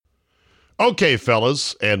Okay,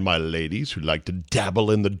 fellas, and my ladies who like to dabble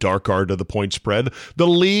in the dark art of the point spread, the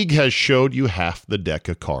league has showed you half the deck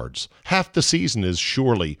of cards. Half the season is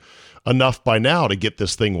surely enough by now to get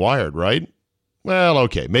this thing wired, right? Well,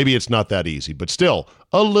 okay, maybe it's not that easy, but still,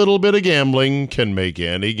 a little bit of gambling can make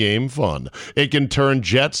any game fun. It can turn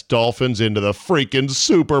Jets Dolphins into the freaking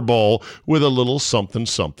Super Bowl with a little something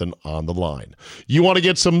on the line. You want to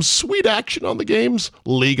get some sweet action on the games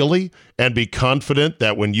legally and be confident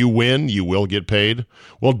that when you win, you will get paid?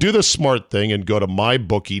 Well, do the smart thing and go to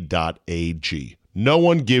mybookie.ag. No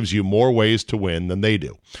one gives you more ways to win than they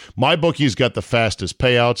do. MyBookie's got the fastest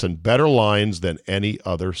payouts and better lines than any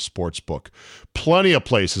other sports book. Plenty of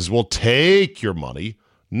places will take your money.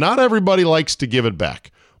 Not everybody likes to give it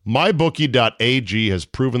back. MyBookie.ag has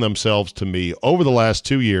proven themselves to me over the last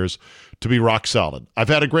 2 years to be rock solid. I've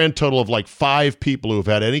had a grand total of like 5 people who have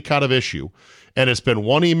had any kind of issue, and it's been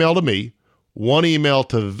one email to me, one email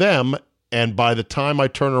to them, and by the time I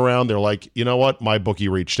turn around, they're like, you know what?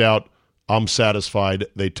 MyBookie reached out. I'm satisfied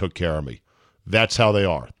they took care of me. That's how they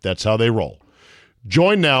are. That's how they roll.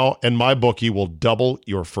 Join now, and MyBookie will double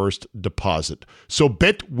your first deposit. So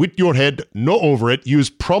bet with your head, no over it. Use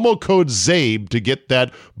promo code ZABE to get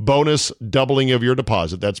that bonus doubling of your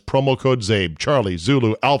deposit. That's promo code ZABE, Charlie,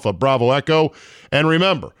 Zulu, Alpha, Bravo, Echo. And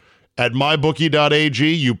remember, at mybookie.ag,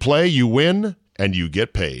 you play, you win, and you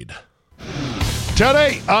get paid.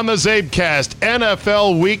 Today on the Zabecast,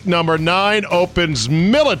 NFL Week number 9 opens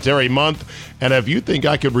Military Month. And if you think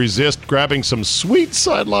I could resist grabbing some sweet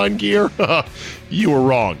sideline gear, you were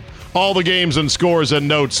wrong. All the games and scores and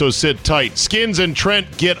notes, so sit tight. Skins and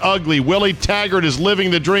Trent get ugly. Willie Taggart is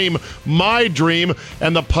living the dream, my dream,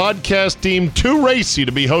 and the podcast team too racy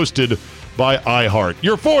to be hosted by iHeart.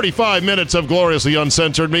 Your 45 minutes of gloriously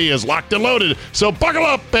uncensored me is locked and loaded, so buckle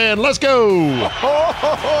up and let's go!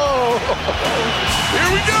 Here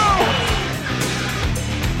we go!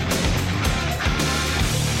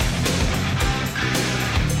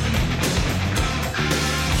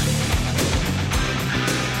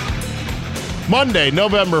 Monday,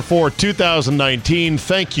 November 4th, 2019.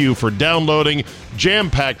 Thank you for downloading.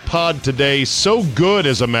 Jam-packed pod today. So good,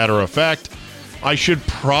 as a matter of fact. I should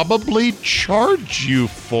probably charge you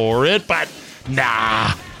for it, but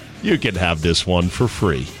nah, you can have this one for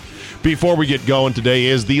free. Before we get going, today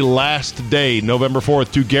is the last day, November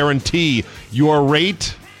 4th, to guarantee your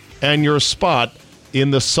rate and your spot in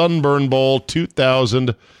the Sunburn Bowl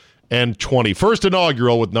 2020. First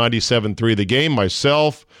inaugural with 97.3 The Game.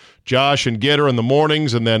 Myself, Josh and Gitter in the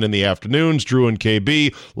mornings, and then in the afternoons, Drew and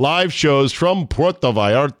KB. Live shows from Puerto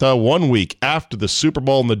Vallarta 1 week after the Super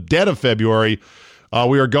Bowl in the dead of February.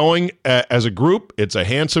 We are going as a group. It's a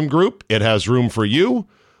handsome group. It has room for you.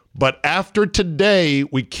 But after today,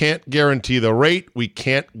 we can't guarantee the rate. We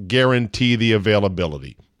can't guarantee the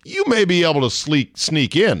availability. You may be able to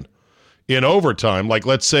sneak in overtime. Like,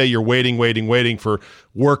 let's say you're waiting for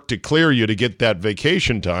work to clear you to get that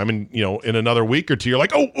vacation time. And, in another week or two, you're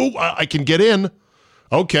like, I can get in.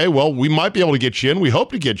 Okay, well, we might be able to get you in. We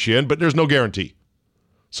hope to get you in, but there's no guarantee.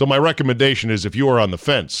 So my recommendation is, if you are on the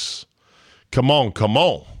fence, come on.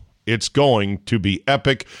 It's going to be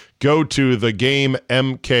epic. Go to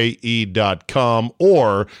thegamemke.com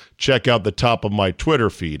or check out the top of my Twitter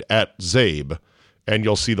feed at Zabe, and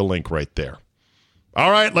you'll see the link right there. All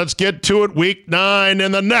right, let's get to it. Week 9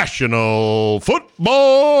 in the National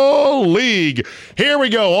Football League. Here we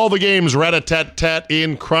go. All the games rat-a-tat-tat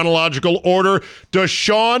in chronological order.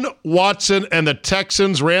 Deshaun Watson and the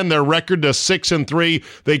Texans ran their record to 6-3.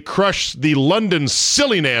 They crushed the London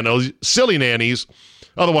Silly Nannies,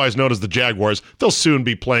 otherwise known as the Jaguars. They'll soon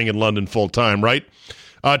be playing in London full-time, right?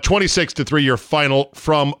 26-3, your final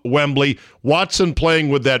from Wembley. Watson playing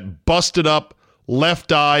with that busted-up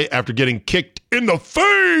left eye after getting kicked in the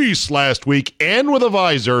face last week and with a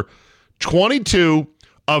visor. 22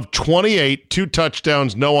 of 28, 2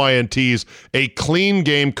 touchdowns, no INTs, a clean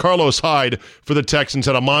game. Carlos Hyde for the Texans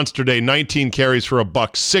had a monster day, 19 carries for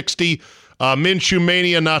 $160. Minshew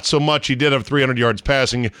Mania, not so much. He did have 300 yards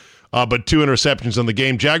passing, but 2 interceptions in the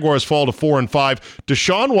game. Jaguars fall to 4-5.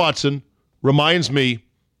 Deshaun Watson reminds me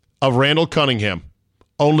of Randall Cunningham,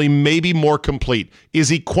 only maybe more complete. Is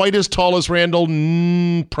he quite as tall as Randall?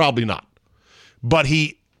 Probably not. But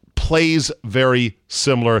he plays very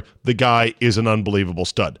similar. The guy is an unbelievable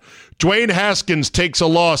stud. Dwayne Haskins takes a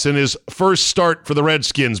loss in his first start for the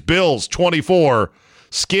Redskins. Bills 24,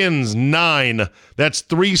 Skins 9. That's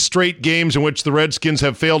 3 straight games in which the Redskins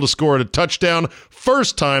have failed to score a touchdown.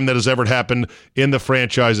 First time that has ever happened in the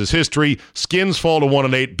franchise's history. Skins fall to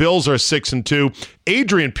 1-8. Bills are 6-2.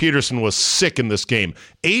 Adrian Peterson was sick in this game.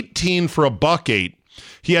 18 for $108.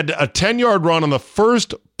 He had a 10-yard run on the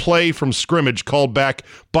first play from scrimmage called back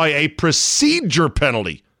by a procedure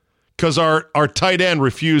penalty because our tight end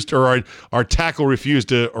refused, or our tackle refused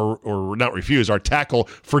to, or not refused, our tackle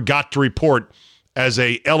forgot to report as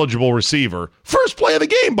a eligible receiver. First play of the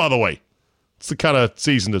game, by the way. It's the kind of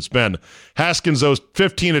season it's been. Haskins, those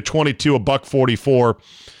 15 to 22, $144.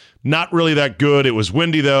 Not really that good. It was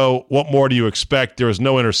windy, though. What more do you expect? There was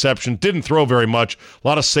no interception. Didn't throw very much. A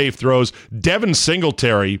lot of safe throws. Devin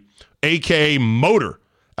Singletary, a.k.a. Motor,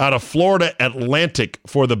 out of Florida Atlantic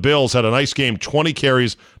for the Bills, had a nice game. 20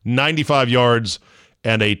 carries, 95 yards,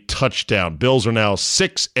 and a touchdown. Bills are now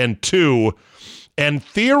 6-2. And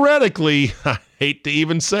theoretically, I hate to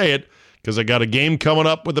even say it, because I got a game coming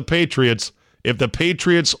up with the Patriots. If the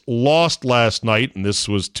Patriots lost last night, and this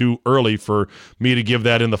was too early for me to give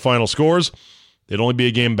that in the final scores, it'd only be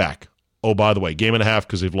a game back. Oh, by the way, game and a half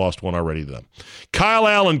because they've lost one already to them. Kyle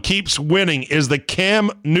Allen keeps winning. Is the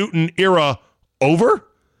Cam Newton era over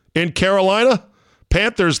in Carolina?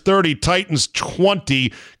 Panthers 30, Titans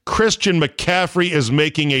 20. Christian McCaffrey is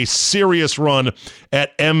making a serious run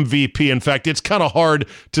at MVP. In fact, it's kind of hard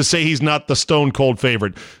to say he's not the stone cold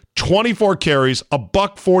favorite. 24 carries,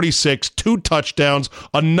 $146, 2 touchdowns,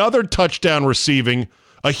 another touchdown receiving,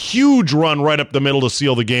 a huge run right up the middle to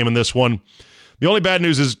seal the game in this one. The only bad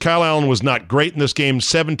news is Kyle Allen was not great in this game,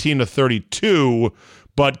 17 to 32,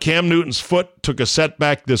 but Cam Newton's foot took a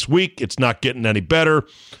setback this week. It's not getting any better,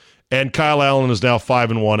 and Kyle Allen is now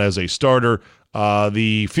 5-1 as a starter.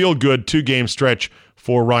 The feel-good 2-game stretch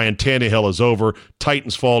for Ryan Tannehill is over.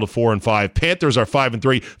 Titans fall to 4-5. Panthers are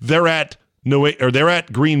 5-3. They're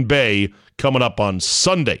at Green Bay coming up on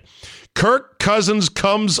Sunday. Kirk Cousins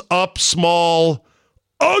comes up small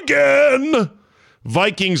again.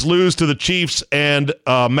 Vikings lose to the Chiefs and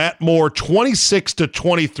Matt Moore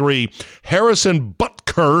 26-23. Harrison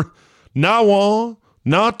Butker, not one,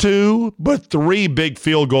 not two, but 3 big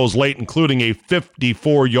field goals late, including a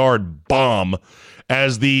 54-yard bomb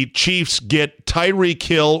as the Chiefs get Tyreek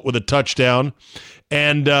Hill with a touchdown.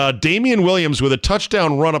 And Damian Williams with a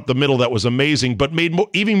touchdown run up the middle that was amazing, but made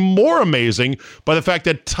even more amazing by the fact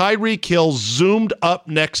that Tyreek Hill zoomed up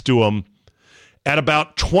next to him at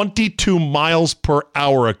about 22 miles per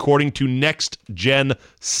hour, according to Next Gen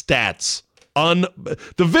Stats.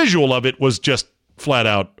 The visual of it was just flat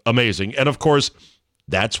out amazing. And of course,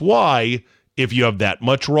 that's why if you have that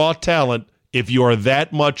much raw talent, if you are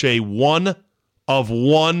that much a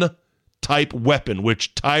one-of-one type weapon,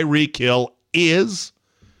 which Tyreek Hill is,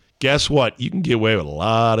 guess what? You can get away with a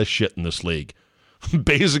lot of shit in this league.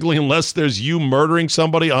 Basically, unless there's you murdering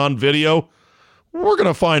somebody on video, we're going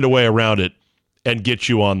to find a way around it and get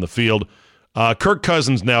you on the field. Kirk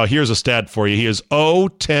Cousins now, here's a stat for you. He is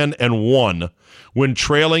 0-10-1 when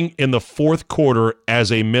trailing in the fourth quarter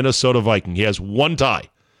as a Minnesota Viking. He has 1 tie,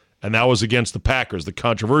 and that was against the Packers, the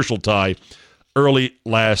controversial tie early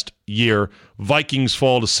last year. Vikings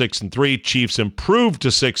fall to 6-3. Chiefs improved to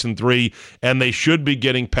 6-3, and they should be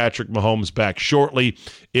getting Patrick Mahomes back shortly,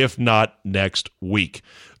 if not next week.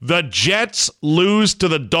 The Jets lose to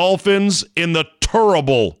the Dolphins in the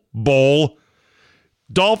Terrible Bowl.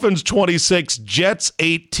 Dolphins 26, Jets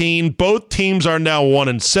 18. Both teams are now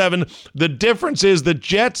 1-7. The difference is the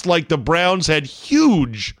Jets, like the Browns, had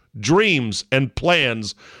huge dreams and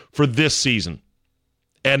plans for this season.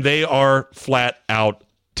 And they are flat out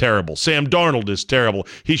terrible. Sam Darnold is terrible.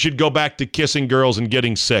 He should go back to kissing girls and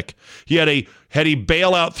getting sick. He had a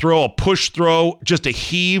bailout throw, a push throw, just a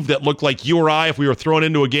heave that looked like you or I if we were thrown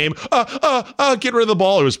into a game. Get rid of the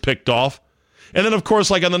ball. It was picked off. And then, of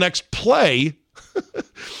course, like on the next play,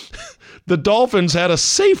 the Dolphins had a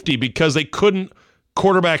safety because they couldn't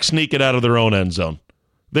quarterback sneak it out of their own end zone.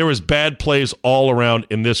 There was bad plays all around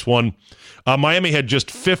in this one. Miami had just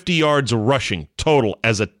 50 yards rushing total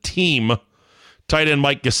as a team. Tight end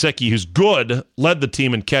Mike Gesicki, who's good, led the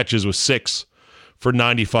team in catches with 6 for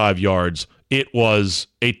 95 yards. It was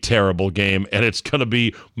a terrible game, and it's going to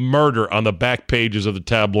be murder on the back pages of the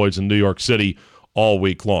tabloids in New York City all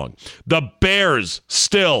week long. The Bears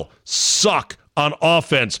still suck on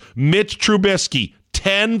offense. Mitch Trubisky,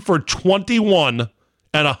 10 for 21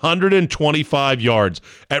 and 125 yards.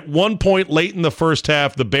 At one point late in the first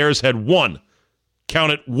half, the Bears had 1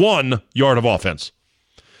 yard of offense.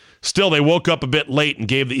 Still, they woke up a bit late and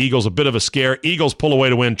gave the Eagles a bit of a scare. Eagles pull away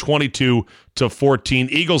to win 22-14.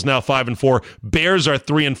 Eagles now 5-4. Bears are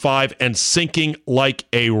 3-5 and sinking like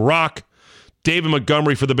a rock. David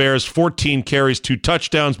Montgomery for the Bears, 14 carries, 2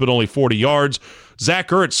 touchdowns, but only 40 yards. Zach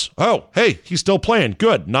Ertz, he's still playing.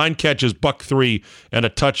 Good. 9 catches, $103, and a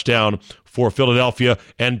touchdown for Philadelphia.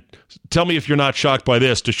 And tell me if you're not shocked by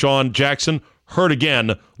this. Deshaun Jackson, hurt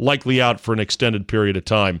again, likely out for an extended period of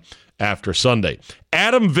time after Sunday.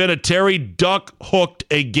 Adam Vinatieri duck-hooked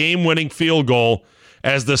a game-winning field goal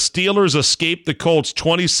as the Steelers escaped the Colts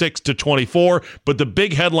 26-24, but the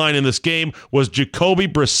big headline in this game was Jacoby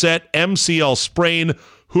Brissett MCL sprain.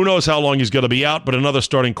 Who knows how long he's going to be out, but another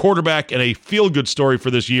starting quarterback and a feel-good story for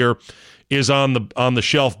this year is on the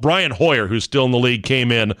shelf. Brian Hoyer, who's still in the league,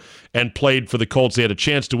 came in and played for the Colts. They had a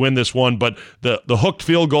chance to win this one, but the hooked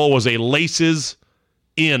field goal was a laces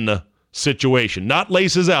in situation. Not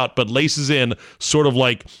laces out, but laces in, sort of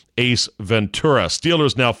like Ace Ventura.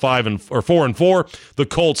 Steelers now 4-4. The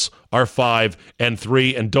Colts are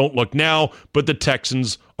 5-3, and don't look now, but the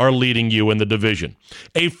Texans are leading you in the division.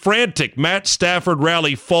 A frantic Matt Stafford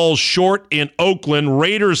rally falls short in Oakland.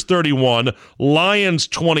 Raiders 31, Lions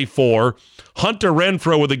 24. Hunter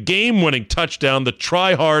Renfrow with a game-winning touchdown. The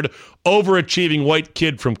try-hard, overachieving white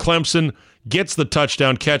kid from Clemson gets the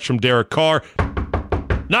touchdown catch from Derek Carr.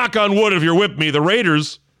 Knock on wood if you're with me. The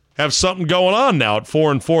Raiders have something going on now at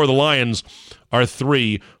 4-4. The Lions are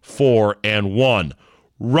 3-4-1.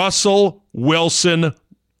 Russell Wilson,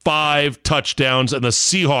 5 touchdowns, and the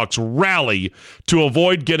Seahawks rally to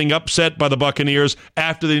avoid getting upset by the Buccaneers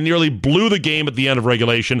after they nearly blew the game at the end of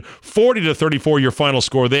regulation. 40-34 your final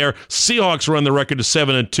score there. Seahawks run the record to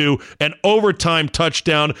 7-2. An overtime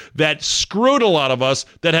touchdown that screwed a lot of us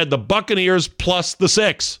that had the Buccaneers plus the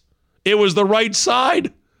 6. It was the right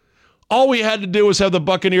side. All we had to do was have the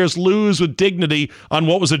Buccaneers lose with dignity on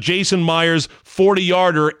what was a Jason Myers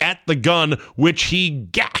 40-yarder at the gun, which he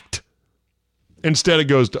gacked. Instead, it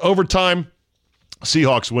goes to overtime.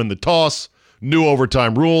 Seahawks win the toss. New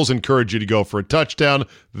overtime rules encourage you to go for a touchdown.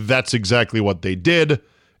 That's exactly what they did.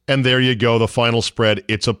 And there you go, the final spread.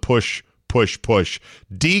 It's a push.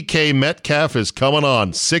 DK Metcalf is coming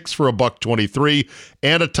on. 6 for $123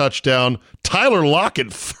 and a touchdown. Tyler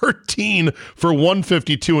Lockett, 13 for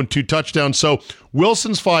 152 and 2 touchdowns. So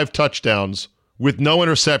Wilson's 5 touchdowns with no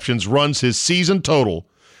interceptions runs his season total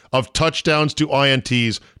of touchdowns to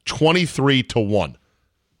INTs 23-1.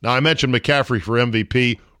 Now, I mentioned McCaffrey for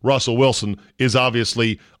MVP. Russell Wilson is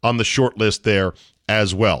obviously on the short list there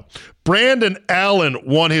as well. Brandon Allen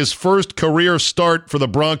won his first career start for the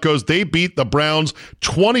Broncos. They beat the Browns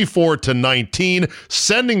 24-19,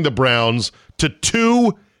 sending the Browns to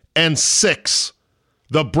 2-6.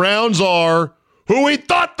 The Browns are who we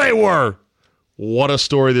thought they were. What a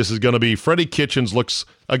story this is going to be. Freddie Kitchens looks,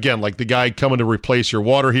 again, like the guy coming to replace your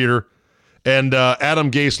water heater. And Adam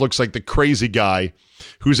Gase looks like the crazy guy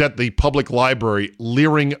who's at the public library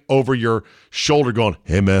leering over your shoulder going,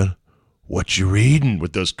 "Hey, man, what you reading?"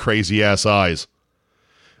 with those crazy-ass eyes.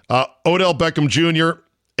 Odell Beckham Jr.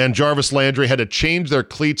 and Jarvis Landry had to change their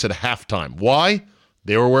cleats at halftime. Why?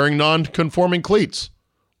 They were wearing non-conforming cleats.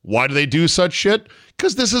 Why do they do such shit?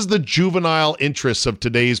 Because this is the juvenile interests of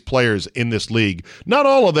today's players in this league. Not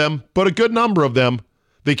all of them, but a good number of them.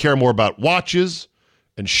 They care more about watches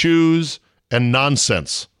and shoes and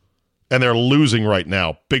nonsense. And they're losing right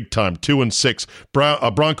now, big time, 2-6.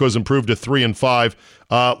 Broncos improved to 3-5.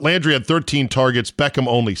 Landry had 13 targets. Beckham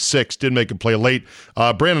only 6. Didn't make him play late.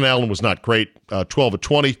 Brandon Allen was not great.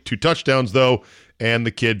 12-20, 2 touchdowns though, and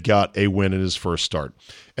the kid got a win in his first start.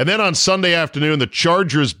 And then on Sunday afternoon, the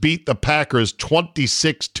Chargers beat the Packers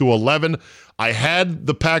 26-11. I had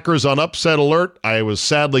the Packers on upset alert. I was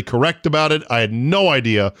sadly correct about it. I had no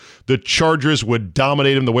idea the Chargers would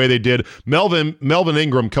dominate them the way they did. Melvin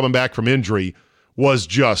Ingram coming back from injury was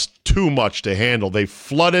just too much to handle. They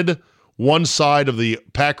flooded one side of the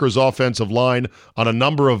Packers offensive line on a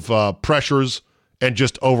number of pressures and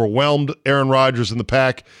just overwhelmed Aaron Rodgers and the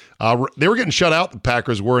pack. They were getting shut out, the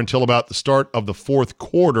Packers were, until about the start of the fourth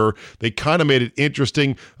quarter. They kind of made it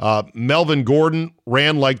interesting. Melvin Gordon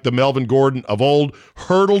ran like the Melvin Gordon of old,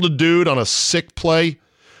 hurdled a dude on a sick play.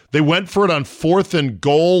 They went for it on 4th and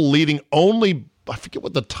goal, leading only, I forget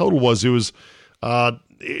what the total was. It was,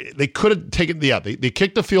 they could have taken, they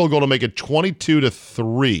kicked a field goal to make it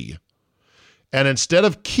 22-3. And instead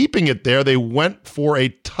of keeping it there, they went for a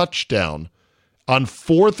touchdown on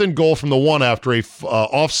 4th and goal from the 1 after a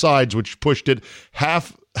offsides, which pushed it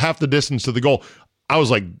half the distance to the goal. I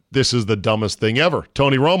was like, this is the dumbest thing ever.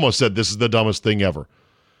 Tony Romo said this is the dumbest thing ever.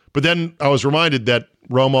 But then I was reminded that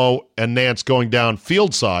Romo and Nance going down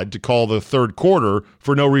field side to call the third quarter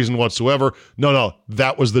for no reason whatsoever. No,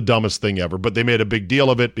 that was the dumbest thing ever. But they made a big deal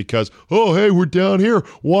of it because, oh, hey, we're down here.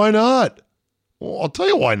 Why not? Well, I'll tell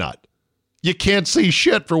you why not. You can't see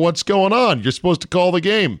shit for what's going on. You're supposed to call the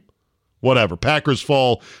game. Whatever. Packers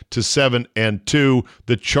fall to 7-2.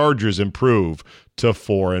 The Chargers improve to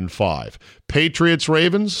 4-5. Patriots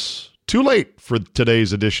Ravens too late for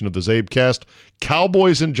today's edition of the Zabecast.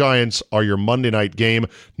 Cowboys and Giants are your Monday night game.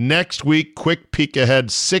 Next week, quick peek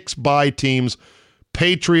ahead, 6 bye teams: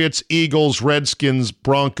 Patriots, Eagles, Redskins,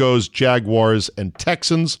 Broncos, Jaguars, and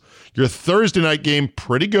Texans. Your Thursday night game,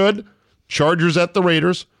 pretty good. Chargers at the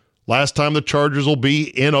Raiders. Last time the Chargers will be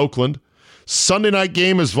in Oakland. Sunday night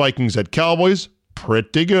game is Vikings at Cowboys.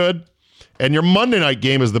 Pretty good. And your Monday night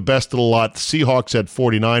game is the best of the lot. Seahawks at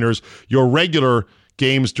 49ers. Your regular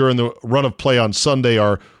games during the run of play on Sunday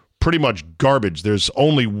are pretty much garbage. There's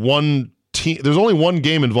only one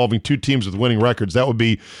game involving 2 teams with winning records. That would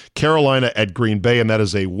be Carolina at Green Bay, and that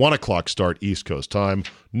is a 1 o'clock start East Coast time,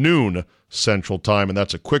 noon Central time, and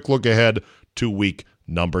that's a quick look ahead to week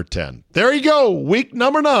number 10. There you go, week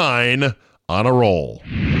number 9 on a roll.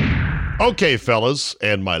 Okay, fellas,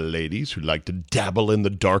 and my ladies who like to dabble in the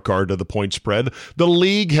dark art of the point spread, the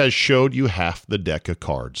league has showed you half the deck of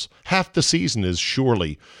cards. Half the season is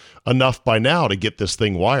surely enough by now to get this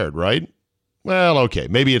thing wired, right? Well, okay,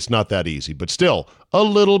 maybe it's not that easy, but still, a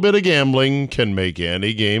little bit of gambling can make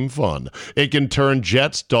any game fun. It can turn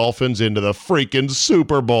Jets Dolphins into the freaking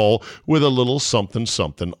Super Bowl with a little something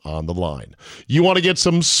on the line. You want to get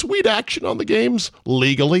some sweet action on the games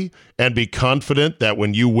legally and be confident that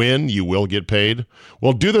when you win, you will get paid?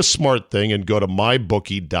 Well, do the smart thing and go to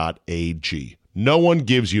mybookie.ag. No one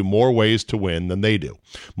gives you more ways to win than they do.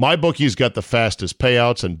 MyBookie's got the fastest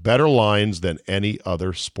payouts and better lines than any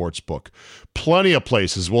other sports book. Plenty of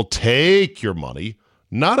places will take your money.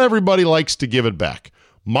 Not everybody likes to give it back.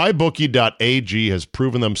 MyBookie.ag has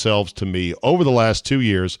proven themselves to me over the last 2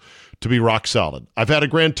 years to be rock solid. I've had a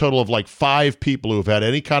grand total of like 5 people who have had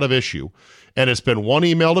any kind of issue, and it's been 1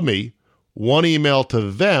 email to me, 1 email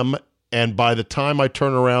to them, and by the time I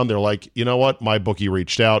turn around, they're like, you know what? MyBookie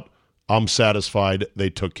reached out. I'm satisfied they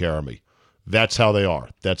took care of me. That's how they are.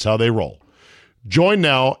 That's how they roll. Join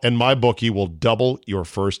now, and MyBookie will double your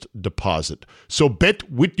first deposit. So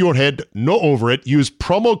bet with your head, no over it. Use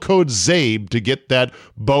promo code ZABE to get that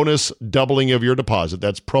bonus doubling of your deposit.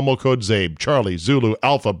 That's promo code ZABE, Charlie, Zulu,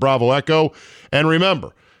 Alpha, Bravo, Echo. And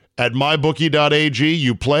remember, at mybookie.ag,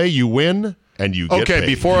 you play, you win, and you get paid. Okay,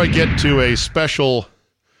 before I get to a special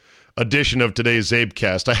edition of today's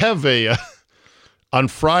Zabecast, I have a... On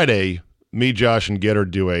Friday, me, Josh, and Getter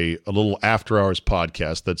do a little after-hours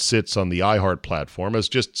podcast that sits on the iHeart platform as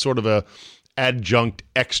just sort of a adjunct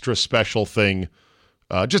extra special thing,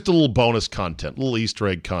 just a little bonus content, a little Easter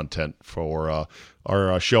egg content for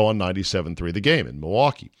our show on 97.3 The Game in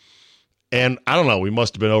Milwaukee. And I don't know, we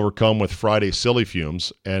must have been overcome with Friday silly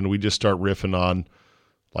fumes, and we just start riffing on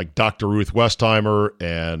like Dr. Ruth Westheimer,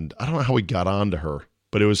 and I don't know how we got on to her,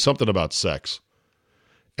 but it was something about sex.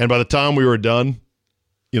 And by the time we were done,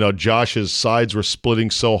 you know, Josh's sides were splitting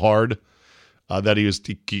so hard that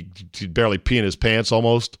he'd barely pee in his pants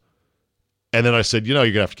almost. And then I said, you know,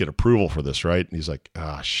 you're going to have to get approval for this, right? And he's like,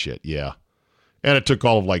 shit, yeah. And it took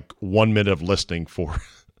all of like 1 minute of listening for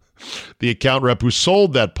the account rep who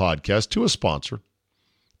sold that podcast to a sponsor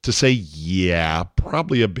to say, yeah,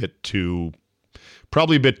 probably a bit too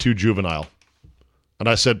juvenile. And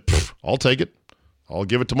I said, I'll take it. I'll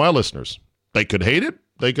give it to my listeners. They could hate it.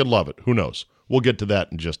 They could love it. Who knows? We'll get to that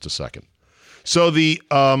in just a second. So the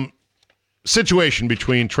situation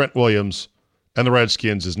between Trent Williams and the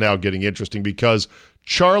Redskins is now getting interesting because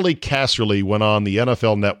Charlie Casserly went on the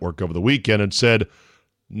NFL Network over the weekend and said,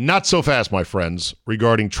 not so fast, my friends,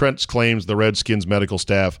 regarding Trent's claims the Redskins medical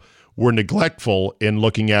staff were neglectful in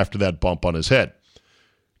looking after that bump on his head.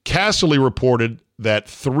 Casserly reported that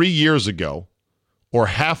 3 years ago, or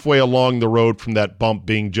halfway along the road from that bump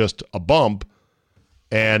being just a bump,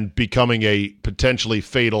 and becoming a potentially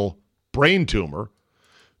fatal brain tumor,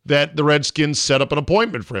 that the Redskins set up an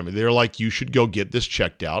appointment for him. They're like, you should go get this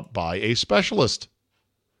checked out by a specialist.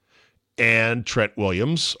 And Trent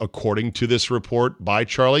Williams, according to this report by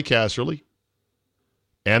Charlie Casserly,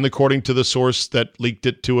 and according to the source that leaked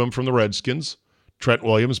it to him from the Redskins, Trent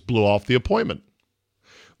Williams blew off the appointment.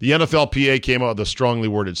 The NFLPA came out with a strongly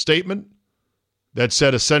worded statement that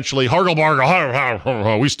said essentially,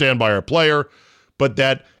 Hargelbarger, we stand by our player, but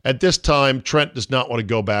that at this time, Trent does not want to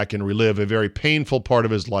go back and relive a very painful part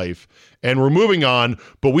of his life. And we're moving on,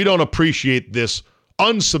 but we don't appreciate this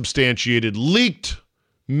unsubstantiated, leaked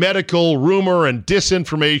medical rumor and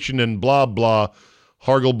disinformation and blah, blah,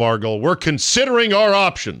 Hargelbargle. We're considering our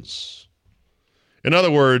options. In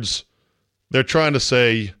other words, they're trying to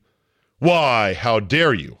say, why? How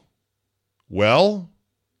dare you? Well,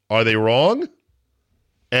 are they wrong?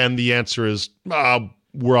 And the answer is,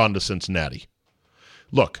 we're on to Cincinnati.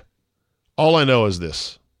 Look, all I know is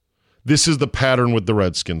this. This is the pattern with the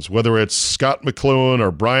Redskins. Whether it's Scott McCloughan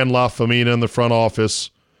or Brian LaFemina in the front office,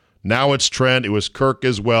 Now it's Trent. It was Kirk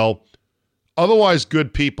as well. Otherwise,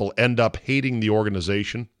 good people end up hating the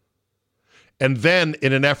organization. And then,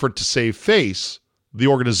 in an effort to save face, the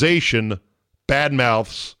organization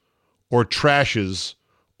badmouths or trashes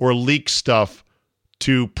or leaks stuff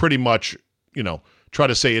to pretty much, try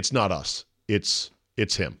to say it's not us. It's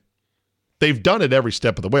him. They've done it every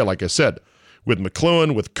step of the way, like I said, with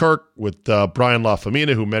McCloughan, with Kirk, with Brian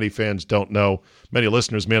LaFemina, who many fans don't know. Many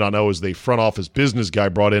listeners may not know is the front office business guy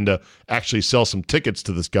brought in to actually sell some tickets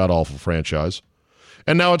to this god-awful franchise.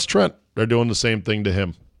 And now it's Trent. They're doing the same thing to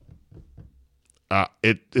him.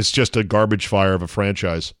 It's just a garbage fire of a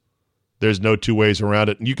franchise. There's no two ways around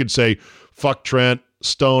it. And you could say, fuck Trent,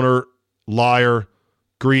 stoner, liar,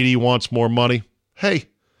 greedy, wants more money. Hey,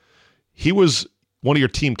 he was one of your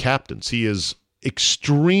team captains. He is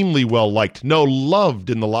extremely well-liked, loved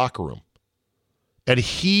in the locker room. And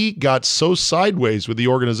he got so sideways with the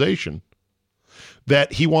organization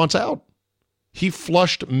that he wants out. He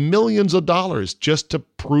flushed millions of dollars just to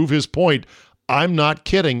prove his point. I'm not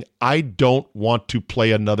kidding. I don't want to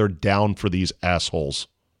play another down for these assholes.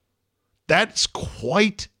 That's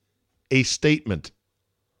quite a statement.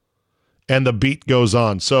 And the beat goes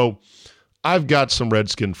on. So I've got some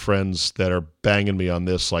Redskin friends that are banging me on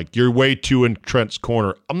this, like, you're way too in Trent's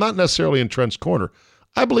corner. I'm not necessarily in Trent's corner.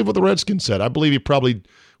 I believe what the Redskins said. I believe he probably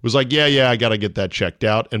was like, yeah, I got to get that checked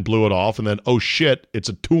out, and blew it off. And then, oh, shit, it's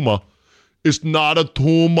a tumor. It's not a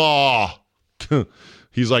tumor.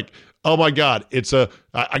 He's like, oh, my God,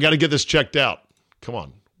 I got to get this checked out. Come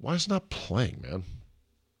on. Why is it not playing, man?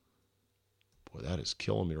 Boy, that is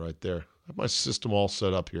killing me right there. I have my system all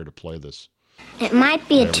set up here to play this. It might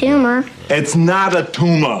be a tumor. It's not a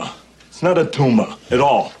tumor. It's not a tumor at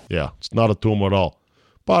all. Yeah, it's not a tumor at all.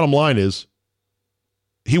 Bottom line is,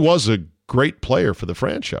 he was a great player for the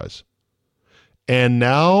franchise. And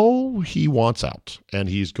now he wants out, and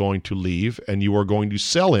he's going to leave, and you are going to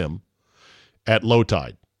sell him at low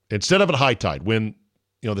tide instead of at high tide, when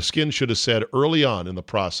the Skins should have said early on in the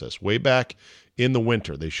process, way back in the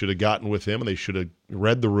winter, they should have gotten with him, and they should have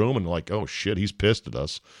read the room and like, oh, shit, he's pissed at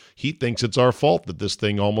us. He thinks it's our fault that this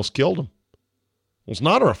thing almost killed him. Well, it's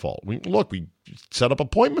not our fault. We set up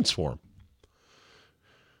appointments for him.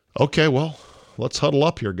 Okay, well, let's huddle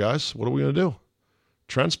up here, guys. What are we going to do?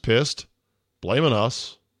 Trent's pissed, blaming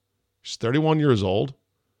us. He's 31 years old.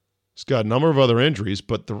 He's got a number of other injuries,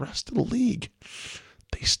 but the rest of the league,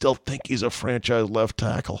 they still think he's a franchise left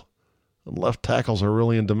tackle. And left tackles are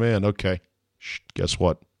really in demand. Okay, guess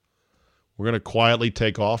what? We're going to quietly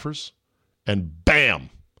take offers, and bam,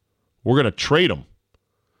 we're going to trade him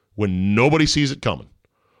when nobody sees it coming.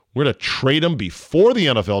 We're going to trade him before the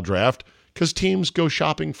NFL draft because teams go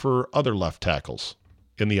shopping for other left tackles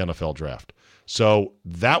in the NFL draft. So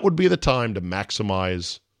that would be the time to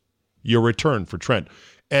maximize your return for Trent.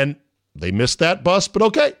 And they missed that bus, but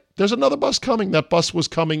okay, there's another bus coming. That bus was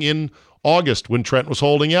coming in August when Trent was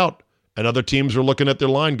holding out. And other teams are looking at their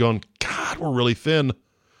line going, God, we're really thin.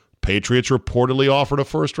 Patriots reportedly offered a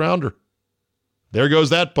first-rounder. There goes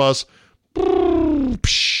that bus.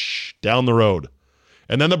 Down the road.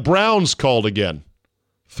 And then the Browns called again.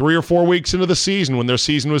 3 or 4 weeks into the season when their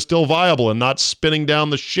season was still viable and not spinning down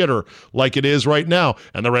the shitter like it is right now.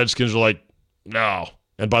 And the Redskins are like, no.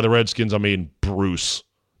 And by the Redskins, I mean Bruce.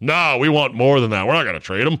 No, we want more than that. We're not going to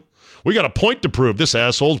trade him. We got a point to prove. This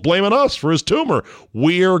asshole's blaming us for his tumor.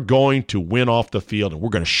 We're going to win off the field, and we're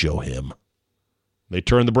going to show him. They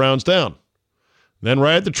turned the Browns down. Then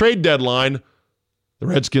right at the trade deadline, the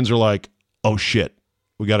Redskins are like, oh, shit,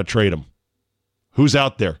 we got to trade him. Who's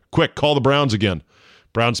out there? Quick, call the Browns again.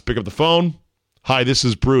 Browns pick up the phone. Hi, this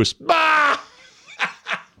is Bruce. Bah!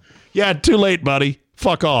 Yeah, too late, buddy.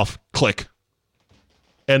 Fuck off. Click.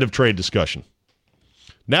 End of trade discussion.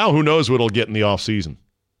 Now who knows what he'll get in the offseason.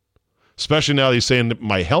 Especially now he's saying that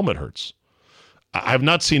my helmet hurts. I have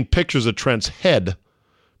not seen pictures of Trent's head,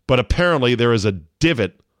 but apparently there is a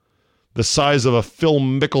divot the size of a Phil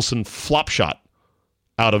Mickelson flop shot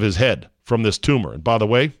out of his head from this tumor. And by the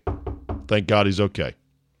way, thank God he's okay.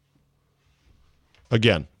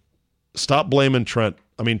 Again, stop blaming Trent.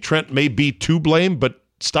 I mean, Trent may be to blame, but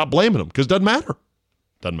stop blaming him because it doesn't matter.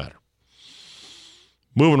 Doesn't matter.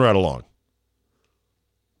 Moving right along.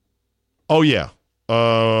 Oh, yeah.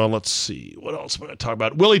 Let's see. What else am I going to talk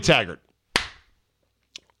about? Willie Taggart.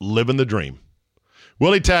 Living the dream.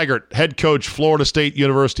 Willie Taggart, head coach, Florida State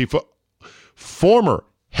University. Former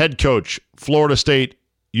head coach, Florida State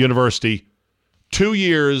University. 2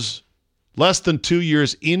 years, less than 2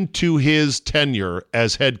 years into his tenure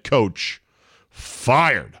as head coach,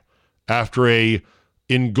 fired after a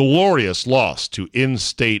inglorious loss to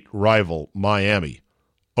in-state rival Miami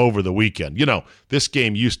over the weekend. You know, this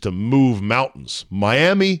game used to move mountains.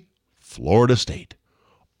 Miami, Florida State.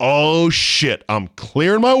 Oh, shit, I'm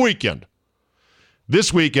clearing my weekend.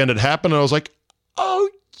 This weekend it happened, and I was like, oh,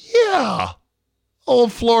 yeah. Oh,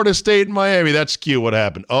 Florida State and Miami. That's cute. What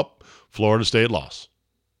happened? Oh, Florida State lost.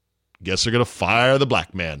 Guess they're going to fire the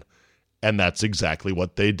black man. And that's exactly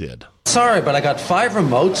what they did. Sorry, but I got 5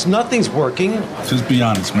 remotes. Nothing's working. Just be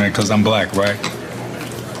honest, man, because I'm black, right?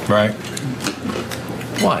 Right?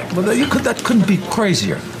 Why? Well, that couldn't be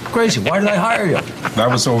crazier. Crazy. Why did I hire you? That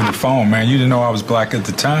was over the phone, man. You didn't know I was black at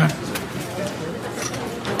the time?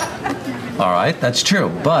 All right, that's true,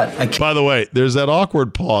 but I can't. By the way, there's that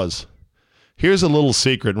awkward pause. Here's a little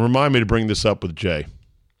secret, and remind me to bring this up with Jay.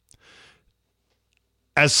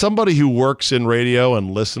 As somebody who works in radio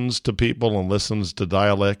and listens to people and listens to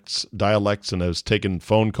dialects and has taken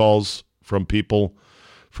phone calls from people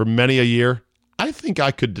for many a year, I think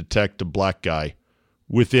I could detect a black guy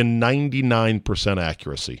within 99%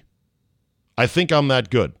 accuracy. I think I'm that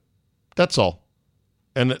good. That's all.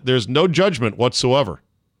 And there's no judgment whatsoever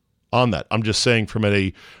on that. I'm just saying from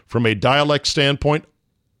a dialect standpoint,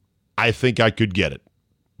 I think I could get it.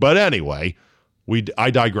 But anyway,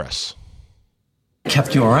 I digress.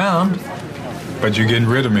 Kept you around. But you're getting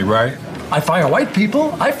rid of me, right? I fire white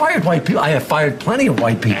people. I fired white people. I have fired plenty of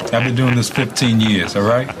white people. I've been doing this 15 years, all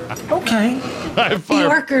right? Okay. New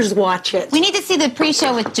Yorkers watch it. We need to see the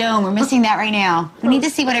pre-show with Joan. We're missing that right now. We need to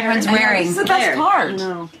see what everyone's wearing. It's the best part.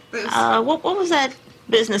 No. What was that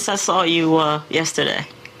business I saw you yesterday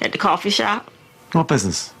at the coffee shop? What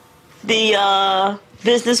business? The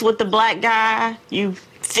business with the black guy. You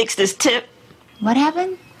fixed his tip. What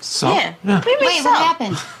happened? So? Yeah. Yeah. Wait, what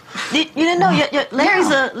happened? You didn't know?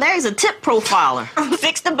 Larry's a tip profiler.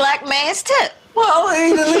 Fix the black man's tip. Well,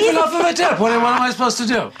 he didn't leave enough of a tip. What am I supposed to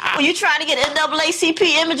do? Were you trying to get an NAACP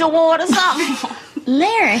image award or something?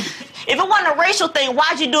 Larry. If it wasn't a racial thing,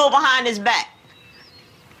 why'd you do it behind his back?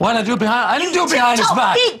 Why did I do it behind? I didn't do it behind his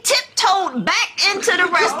back. He tiptoed back into the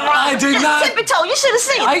restaurant. I did not. Tiptoe. You should have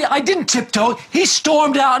seen it. I didn't tiptoe. He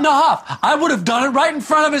stormed out in a huff. I would have done it right in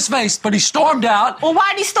front of his face, but he stormed out. Well,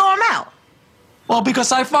 why'd he storm out? Well,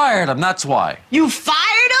 because I fired him. That's why. You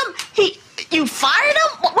fired him? You fired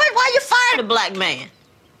him? Why you fired the black man?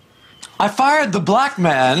 I fired the black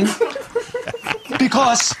man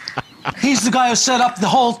because he's the guy who set up the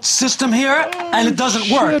whole system here, and it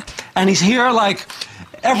doesn't work. And he's here like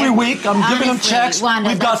every week. I'm giving him checks. Wanda,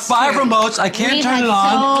 we've got 5 remotes. I can't We've turn had it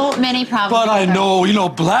on. so many problems. But I know,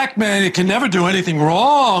 black man, it can never do anything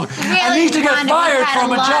wrong. I need to get Wanda, fired we've had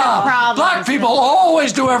from a a lot of job. problems. Black people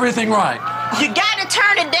always do everything right. You gotta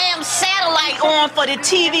turn the damn satellite on for the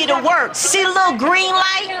TV to work. See the little green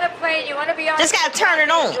light? Just gotta turn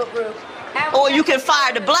it on. Or you can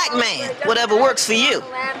fire the black man, whatever works for you.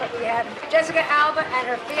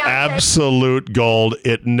 Absolute gold.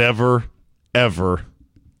 It never, ever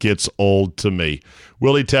gets old to me.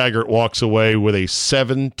 Willie Taggart walks away with a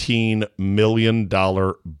 $17 million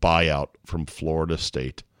buyout from Florida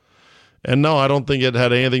State. And no, I don't think it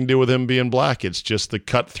had anything to do with him being black. It's just the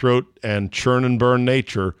cutthroat and churn and burn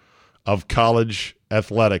nature of college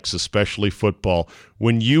athletics, especially football.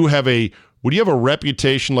 When you have a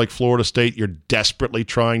reputation like Florida State you're desperately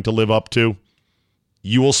trying to live up to,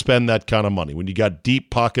 you will spend that kind of money. When you got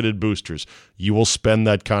deep-pocketed boosters, you will spend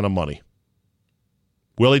that kind of money.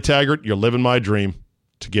 Willie Taggart, you're living my dream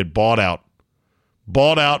to get bought out.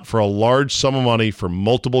 Bought out for a large sum of money for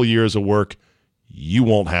multiple years of work you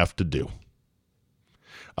won't have to do.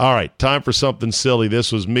 All right, time for something silly.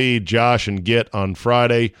 This was me, Josh, and Git on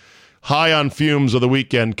Friday. High on fumes of the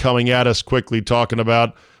weekend coming at us quickly, talking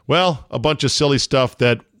about, well, a bunch of silly stuff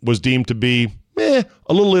that was deemed to be a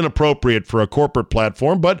little inappropriate for a corporate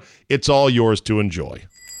platform, but it's all yours to enjoy.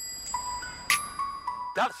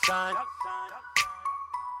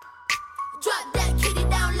 Drop that kitty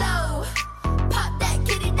down low. Pop that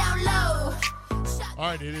kitty down low. All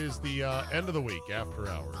right, it is the end of the week, after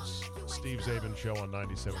hours. Steve Zabin Show on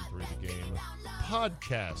 97.3 The Game.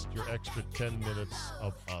 Podcast your extra 10 minutes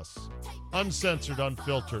of us. Uncensored,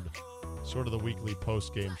 unfiltered. Sort of the weekly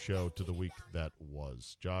post-game show to the week that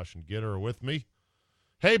was. Josh and Gitter are with me.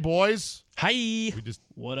 Hey, boys. Hi.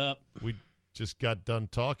 What up? We just got done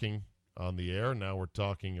talking on the air. Now we're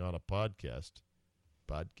talking on a podcast.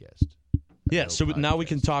 Yeah, so now we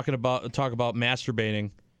can talk about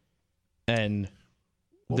masturbating and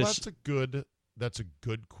that's a good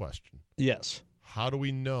question. Yes. How do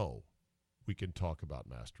we know we can talk about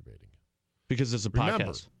masturbating? Because it's a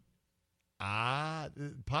podcast.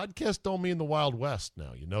 Podcasts don't mean the Wild West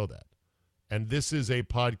now. You know that. And this is a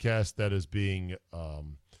podcast that is being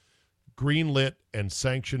greenlit and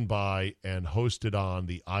sanctioned by and hosted on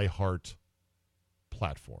the iHeart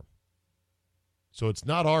platform. So it's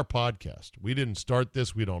not our podcast. We didn't start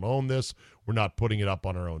this. We don't own this. We're not putting it up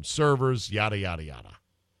on our own servers, yada, yada, yada.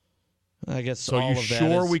 I guess so all you of that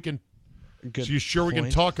sure is we can good So you sure we can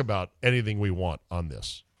point. talk about anything we want on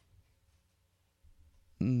this?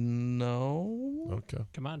 No. Okay.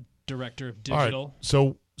 Come on, director of All right. digital.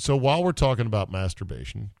 So while we're talking about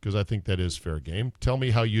masturbation, because I think that is fair game, tell me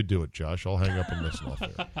how you do it, Josh. I'll hang up and listen off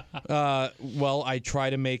air. Well, I try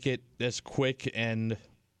to make it as quick and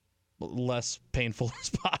less painful as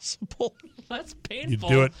possible. That's painful.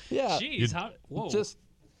 do it- Yeah. Jeez, how? Whoa.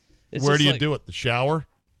 Where do you do it? The shower?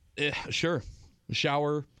 Sure.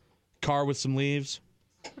 Shower, car with some leaves,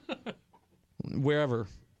 wherever.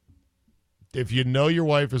 If you know your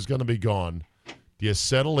wife is going to be gone, do you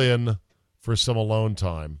settle in for some alone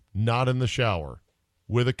time, not in the shower,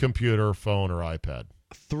 with a computer, phone, or iPad?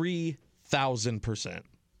 3,000%.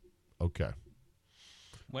 Okay.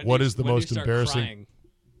 When Is the when do you most start embarrassing? crying?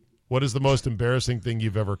 What is the most embarrassing thing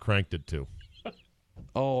you've ever cranked it to?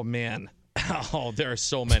 Oh, man. Oh, there are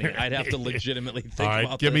so many. I'd have to legitimately think All right,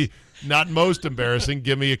 about give this. me not most embarrassing.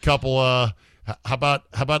 Give me a couple. How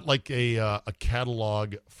about like a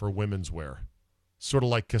catalog for women's wear, sort of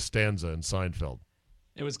like Costanza and Seinfeld.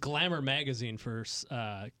 It was Glamour magazine for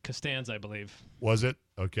Costanza, I believe. Was it?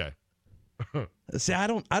 Okay. See, I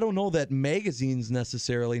don't know that magazines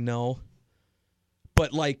necessarily know,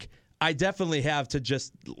 but like I definitely have to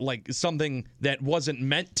just like something that wasn't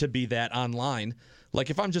meant to be that online. Like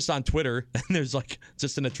if I'm just on Twitter and there's like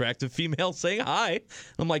just an attractive female saying hi,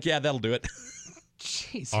 I'm like, yeah, that'll do it.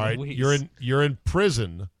 Jeez, All right, Louise. you're in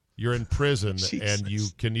prison. You're in prison, and you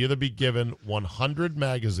Jesus. can either be given 100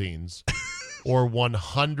 magazines or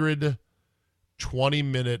 100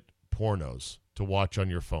 20-minute pornos to watch on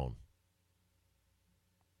your phone.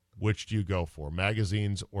 Which do you go for,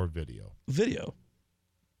 magazines or video? Video.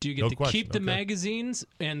 Do you get No to question, keep the okay. magazines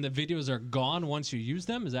and the videos are gone once you use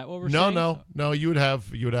them? Is that what we're No, saying? no. You would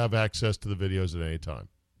have access to the videos at any time.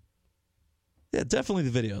 Yeah, definitely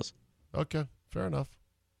the videos. Okay, fair enough.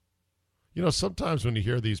 You know, sometimes when you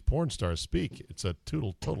hear these porn stars speak, it's a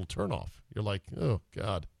total turnoff. You're like, oh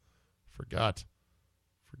God, forgot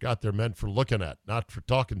they're meant for looking at, not for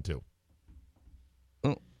talking to.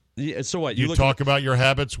 Oh, yeah. So what? You look talk about your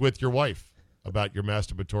habits with your wife, about your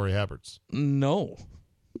masturbatory habits. No.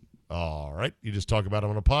 All right, you just talk about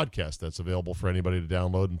them on a podcast that's available for anybody to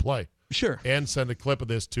download and play. Sure. And send a clip of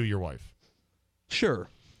this to your wife. Sure.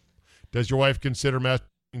 Does your wife consider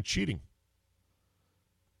masturbating cheating?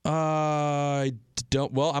 I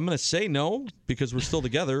don't. Well, I'm going to say no because we're still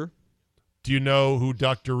together. Do you know who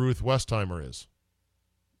Dr. Ruth Westheimer is?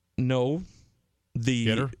 No. The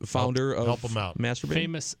Get her? founder Help of him out. Masturbating.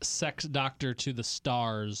 Famous sex doctor to the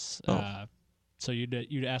stars. Oh. So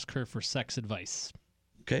you'd ask her for sex advice.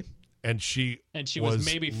 Okay. And she was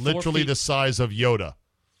maybe 4 literally feet- the size of Yoda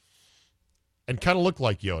and kind of looked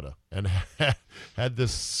like Yoda and had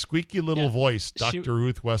this squeaky little voice, She- Dr.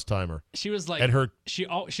 Ruth Westheimer. She was like, And her- she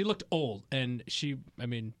looked old, and she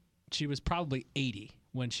was probably 80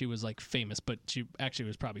 when she was like famous, but she actually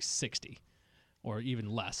was probably 60 or even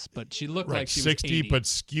less. But she looked Right, like she 60, was 80. but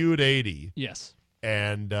skewed 80. Yes.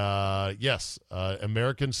 And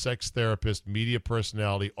American sex therapist, media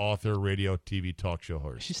personality, author, radio, TV, talk show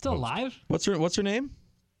host. She's still alive? What's her name?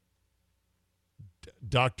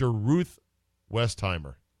 Dr. Ruth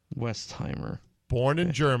Westheimer. Westheimer. Born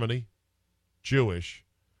in Germany, Jewish.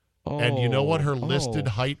 And you know what her listed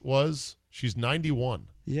height was? She's 91.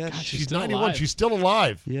 Yeah, she's still 91. alive. She's still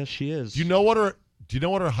alive. Yeah, she is. Do you know what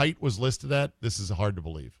her height was listed at? This is hard to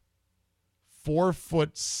believe.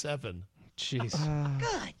 4'7". Jeez.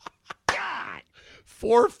 Good.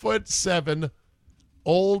 4'7",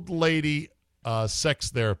 old lady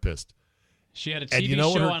sex therapist. She had a And TV you know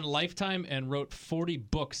what show her- on Lifetime and wrote 40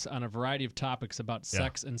 books on a variety of topics about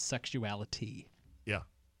sex and sexuality. Yeah.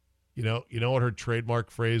 You know what her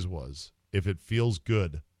trademark phrase was? If it feels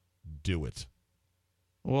good, do it.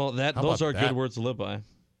 Well, How those about are that? good words to live by.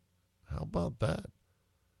 How about that?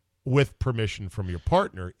 With permission from your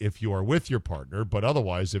partner, if you are with your partner, but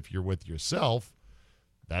otherwise, if you're with yourself,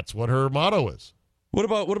 that's what her motto is. What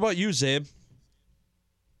about you, Zabe?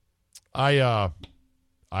 I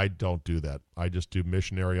don't do that. I just do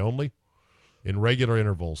missionary only in regular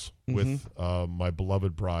intervals with my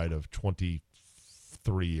beloved bride of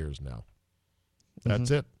 23 years now.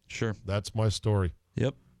 That's it. Sure. That's my story.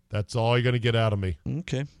 Yep. That's all you're going to get out of me.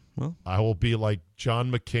 Okay. Well, I will be like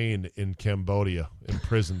John McCain in Cambodia,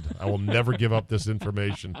 imprisoned. I will never give up this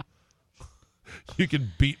information. You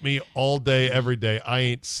can beat me all day, every day. I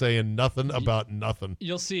ain't saying nothing about nothing.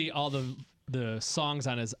 You'll see all the songs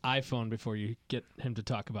on his iPhone before you get him to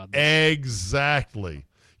talk about that. Exactly.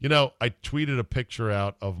 You know, I tweeted a picture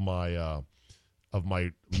out of my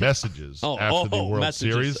messages after the World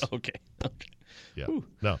messages. Series. Okay. Yeah.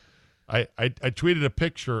 No. I tweeted a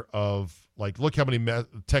picture of, like, look how many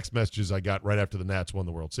text messages I got right after the Nats won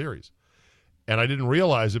the World Series. And I didn't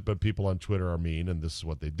realize it, but people on Twitter are mean, and this is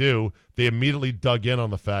what they do. They immediately dug in on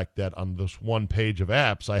the fact that on this one page of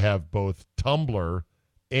apps, I have both Tumblr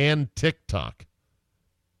and TikTok.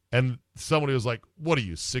 And somebody was like, what are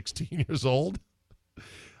you, 16 years old?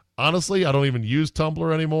 Honestly, I don't even use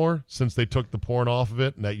Tumblr anymore since they took the porn off of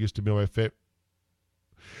it, and that used to be my favorite.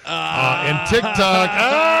 And TikTok.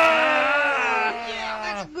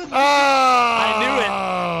 I knew it.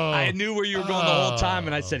 I knew where you were going the whole time,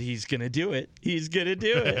 and I said, he's going to do it. He's going to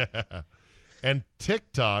do it. And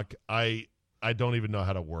TikTok, I don't even know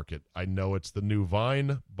how to work it. I know it's the new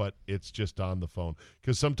Vine, but it's just on the phone.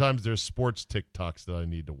 Because sometimes there's sports TikToks that I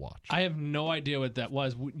need to watch. I have no idea what that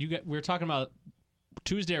was. We were talking about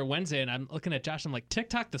Tuesday or Wednesday, and I'm looking at Josh. I'm like,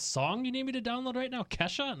 TikTok, the song you need me to download right now,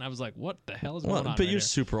 Kesha? And I was like, what the hell is going on? But you're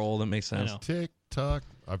super old. It makes sense. TikTok.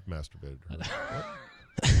 I've masturbated her.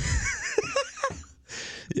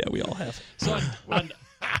 Yeah, we all have. So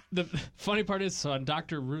the funny part is, so on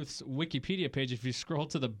Dr. Ruth's Wikipedia page, if you scroll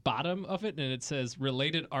to the bottom of it and it says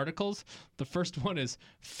related articles, the first one is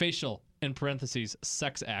facial, in parentheses,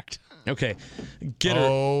 sex act. Okay. Get her.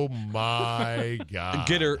 Oh, my God.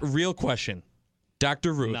 Get her. Real question.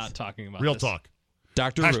 Dr. Ruth. Not talking about Real this. talk.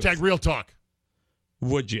 Dr. Ruth. Hashtag real talk.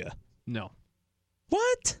 Would you? No.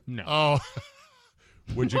 What? No. Oh.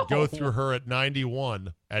 Would you go through her at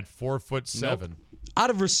 91 at 4'7"? Nope. Out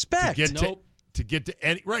of respect. To get to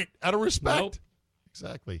any right out of respect. Nope.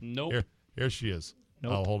 Exactly. Nope. Here she is.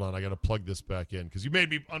 Nope. Oh, hold on. I got to plug this back in because you made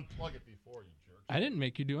me unplug it before, you jerk. I didn't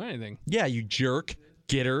make you do anything. Yeah, you jerk.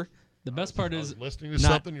 Get her. The best part I is was listening to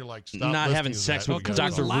something. You're like, stop. not listening having to sex that. with You because gotta it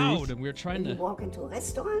was Dr. stop. loud and we were trying You to. walk into a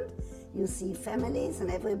restaurant, you see families and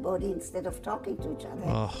everybody, instead of talking to each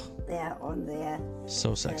other, they're on their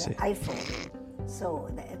So sexy. iPhone. So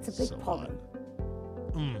it's a big problem.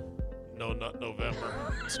 No, not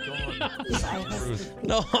November. It's gone. If I have to pick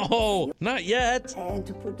No, not yet. and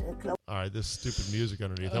to put a close All right, this stupid music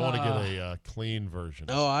underneath. I want to get a clean version.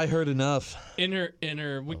 Oh, I heard enough. In her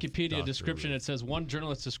Wikipedia Dr. description, it says one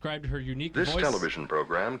journalist described her unique This voice. television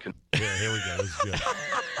program can. Yeah, here we go. This is good. Look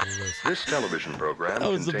at this. This television program That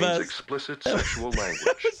was the contains best. explicit sexual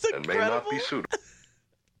language and may not be suitable.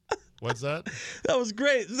 What's that? That was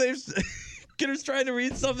great. Kidder's trying to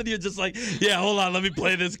read something. You're just like, yeah, hold on. Let me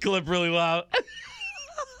play this clip really loud.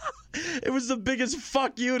 It was the biggest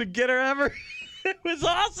fuck you to Kidder ever. It was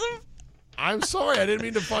awesome. I'm sorry. I didn't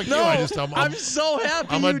mean to fuck you. No, I'm so happy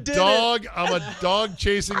I'm you a did dog. I'm a dog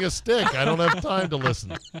chasing a stick. I don't have time to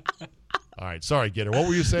listen. All right, sorry, Getter. What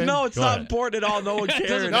were you saying? No, it's Go not ahead. important at all. No one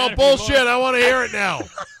cares. No bullshit. I want to hear it now.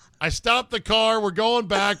 I stopped the car. We're going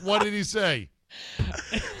back. What did he say?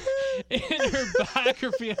 In her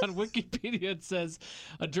biography on Wikipedia, it says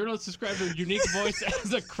a journalist described her unique voice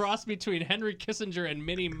as a cross between Henry Kissinger and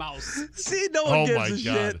Minnie Mouse. See, no one Oh, gives my a God.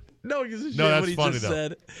 shit. No one gives a shit No, that's what he funny, just though.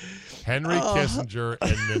 said. Henry Kissinger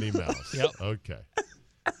and Minnie Mouse. Yep. Okay.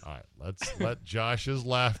 All right. Let's let Josh's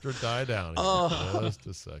laughter die down here. Just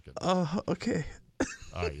a second. Okay.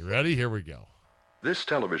 All right, you ready? Here we go. This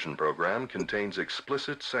television program contains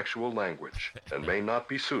explicit sexual language and may not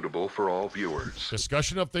be suitable for all viewers.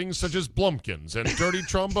 Discussion of things such as blumpkins and dirty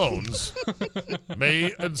trombones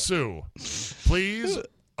may ensue. Please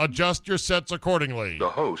adjust your sets accordingly. The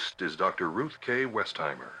host is Dr. Ruth K.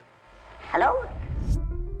 Westheimer. Hello?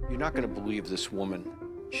 You're not going to believe this woman.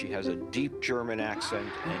 She has a deep German accent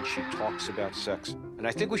and she talks about sex. And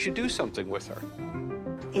I think we should do something with her.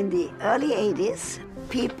 In the early 80s,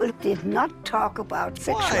 people did not talk about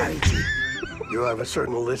sexuality. You have a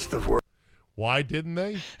certain list of words. Why didn't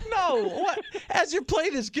they? No, what? As you're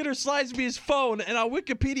playing this, Kidder slides me his phone, and on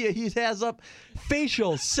Wikipedia he has up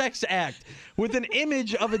facial sex act with an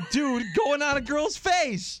image of a dude going on a girl's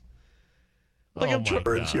face. Like I'm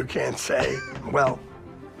Words you can't say. Well,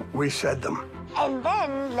 we said them. And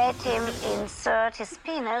then let him insert his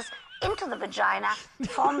penis into the vagina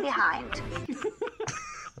from behind.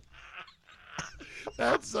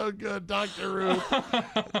 That's so good, Dr.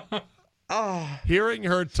 Ruth. Hearing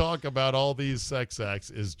her talk about all these sex acts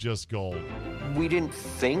is just gold. We didn't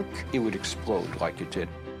think it would explode like it did.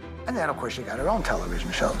 And then, of course, you got her own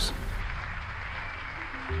television shows.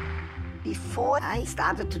 Before I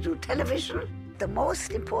started to do television, the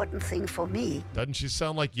most important thing for me, Doesn't she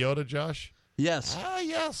sound like Yoda, Josh? Yes. Ah,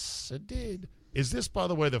 yes, indeed. Is this, by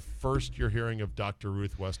the way, the first you're hearing of Dr.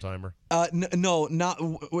 Ruth Westheimer? No, not.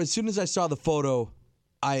 As soon as I saw the photo,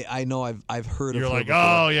 I know I've heard of her. You're like, before.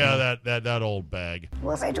 oh, yeah, that old bag.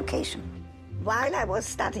 Was education. While I was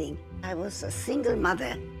studying, I was a single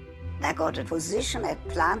mother. I got a position at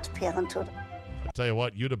Planned Parenthood. I'll tell you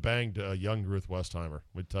what, you'd have banged young Ruth Westheimer,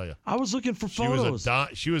 we'd tell you. I was looking for photos.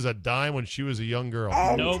 She was a dime when she was a young girl.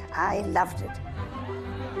 And I loved it.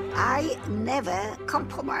 I never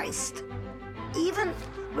compromised, even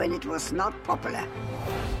when it was not popular.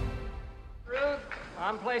 Ruth,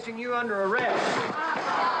 I'm placing you under arrest.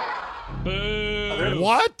 Boo.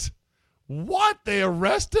 What? What? They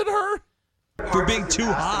arrested her? For being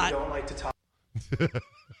too hot.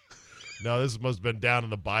 No, this must have been down in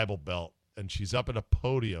the Bible Belt. And she's up at a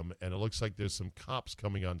podium, and it looks like there's some cops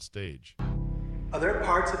coming on stage. Are there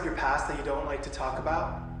parts of your past that you don't like to talk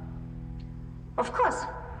about? Of course.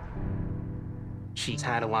 She's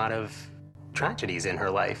had a lot of tragedies in her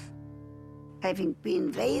life. Having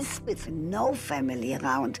been raised with no family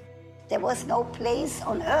around, there was no place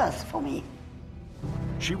on earth for me.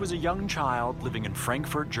 She was a young child living in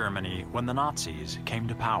Frankfurt, Germany, when the Nazis came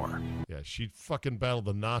to power. Yeah, she fucking battled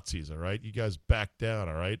the Nazis, all right? You guys back down,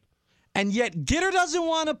 all right? And yet Gitter doesn't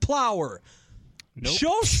want to plow her. Nope.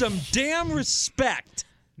 Show some damn respect.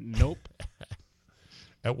 Nope.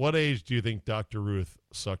 At what age do you think Dr. Ruth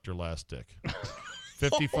sucked her last dick?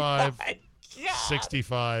 55,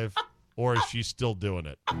 65, or is she still doing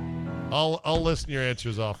it? I'll listen to your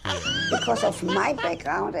answers off the air. Because of my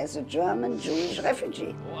background as a German Jewish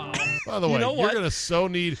refugee. Wow. By the way,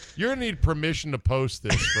 you're gonna need permission to post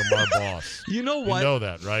this from our boss. You know what? You know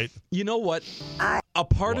that, right? You know what? A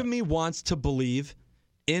part of me wants to believe,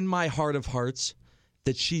 in my heart of hearts,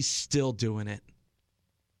 that she's still doing it.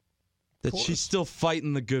 That she's still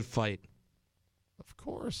fighting the good fight. Of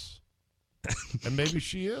course. And maybe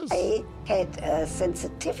she is. I had a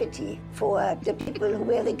sensitivity for the people who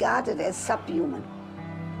were regarded as subhuman.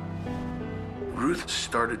 Ruth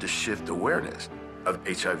started to shift awareness of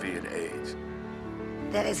HIV and AIDS.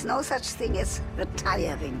 There is no such thing as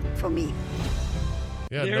retiring for me.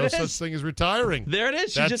 Yeah, no such thing as retiring. There it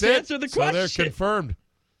is. She That's just it. answered the question. So they're confirmed.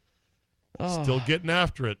 Oh. Still getting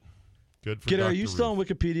after it. Good for Gitter, Dr. are you Ruth. still on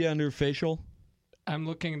Wikipedia under facial? I'm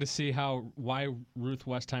looking to see why Ruth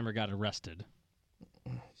Westheimer got arrested.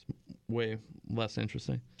 Way less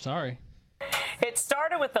interesting. Sorry. It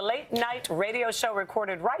started with the late-night radio show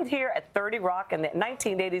recorded right here at 30 Rock in the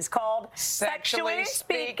 1980s called Sexually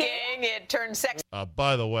Speaking. It turned sex.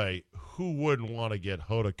 By the way, who wouldn't want to get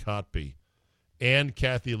Hoda Kotb and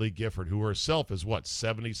Kathy Lee Gifford, who herself is,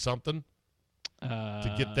 70-something?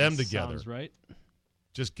 To get them together. Sounds right.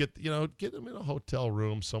 Just get them in a hotel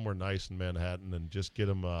room somewhere nice in Manhattan and just get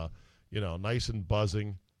them, nice and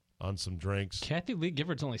buzzing on some drinks. Kathy Lee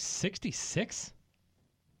Gifford's only 66?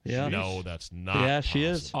 Yeah. No, that's not. Yeah, she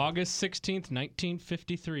is. August 16th,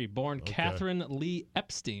 1953. Born Catherine Lee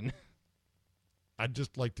Epstein. I'd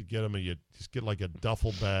just like to get them just get like a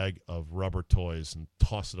duffel bag of rubber toys and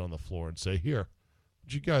toss it on the floor and say, here,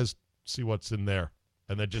 would you guys see what's in there?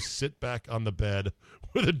 And then just sit back on the bed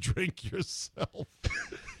with a drink yourself.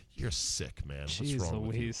 You're sick, man. Jeez What's wrong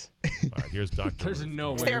Louise. with you? All right, here's Dr. There's Ruth.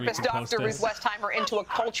 no way Therapist we can post Dr. this. Ruth Westheimer into a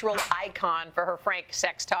cultural icon for her frank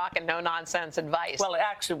sex talk and no-nonsense advice. Well, it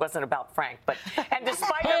actually wasn't about Frank, and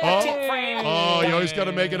despite her petite frame... Oh, you always got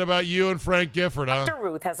to make it about you and Frank Gifford, huh? Dr.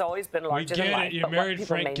 Ruth has always been We larger get than it. life. You but what married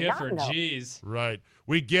people Frank may Gifford. not know Jeez. Right.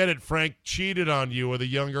 We get it. Frank cheated on you with a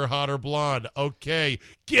younger, hotter blonde. Okay.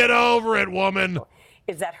 Get over it, woman.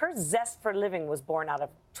 is that her zest for living was born out of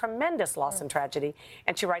tremendous loss and tragedy,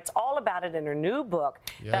 and she writes all about it in her new book.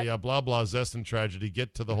 Blah, blah, zest and tragedy.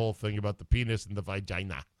 Get to the whole thing about the penis and the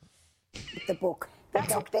vagina. The book.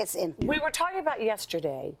 That's in. We were talking about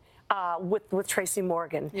yesterday with Tracy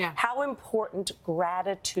Morgan, how important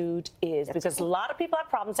gratitude is, because a lot of people have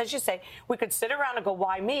problems. As you say, we could sit around and go,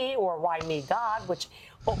 why me, or why me, God, but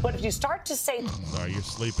if you start to say... Sorry, you're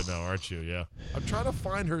sleeping now, aren't you? Yeah. I'm trying to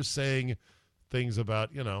find her saying things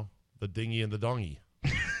about, the dinghy and the dongy.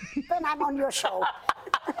 Then I'm on your show.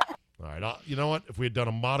 All right. You know what? If we had done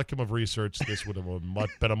a modicum of research, this would have been a much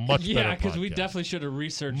better podcast. Yeah, because we definitely should have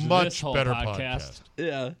researched much this whole better podcast.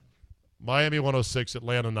 Yeah. Miami 106,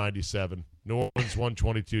 Atlanta 97, New Orleans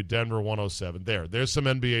 122, Denver 107. There's some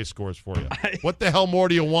NBA scores for you. What the hell more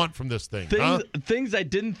do you want from this thing? Things I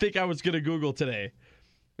didn't think I was going to Google today.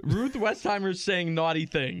 Ruth Westheimer's saying naughty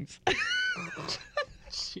things.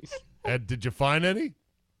 Jeez. And did you find any?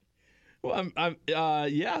 Well,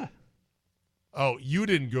 yeah. Oh, you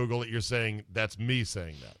didn't Google it. You're saying that's me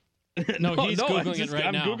saying that. No, he's Googling it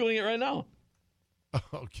right now. I'm Googling it right now.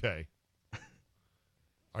 Okay.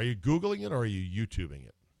 Are you Googling it or are you YouTubing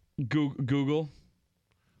it? Google.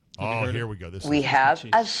 Oh, here we go. This We is have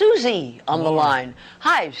a Susie on the line.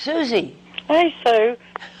 Hi, Susie. Hey, Sue.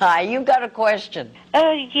 Hi, you got a question.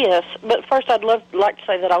 Yes, but first I'd like to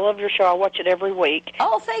say that I love your show. I watch it every week.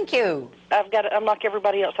 Oh, thank you. I'm like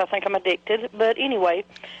everybody else. I think I'm addicted. But anyway,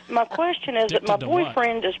 my question is that my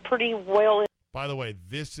boyfriend is pretty well... By the way,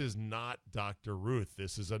 this is not Dr. Ruth.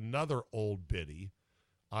 This is another old biddy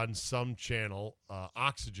on some channel,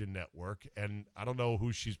 Oxygen Network, and I don't know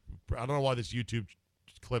why this YouTube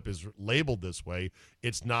clip is labeled this way.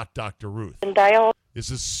 It's not Dr. Ruth. And this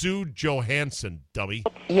is Sue Johansson, dummy.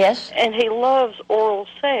 Yes. And he loves oral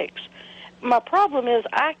sex. My problem is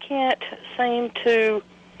I can't seem to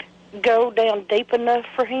go down deep enough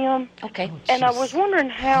for him. Okay. And I was wondering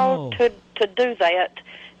how to do that,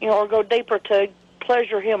 or go deeper to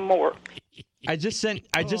pleasure him more. I just sent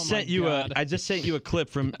you a clip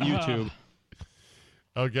from YouTube.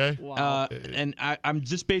 Okay. Wow. And I'm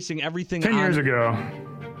just basing everything 10 years ago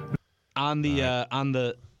on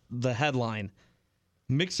the headline.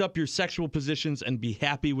 Mix up your sexual positions and be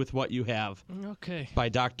happy with what you have. Okay. By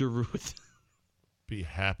Dr. Ruth. Be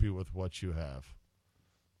happy with what you have.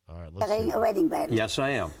 All right, let's Wearing a wedding band. Yes, I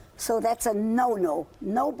am. So that's a no-no.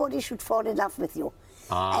 Nobody should fall in love with you.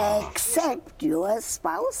 Except your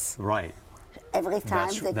spouse. Right. Every time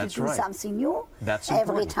that you do something new,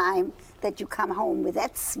 every time that you come home with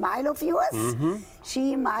that smile of yours,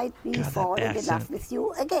 she might be falling in love with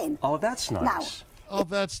you again. Oh, that's nice. Now, oh,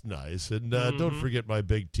 that's nice. And don't forget my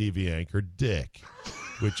big TV anchor, Dick,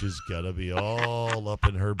 which is going to be all up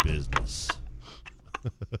in her business.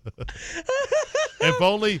 If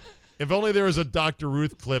only there was a Dr.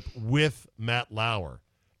 Ruth clip with Matt Lauer,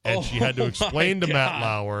 and she had to explain to Matt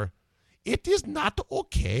Lauer, it is not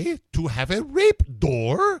okay to have a rape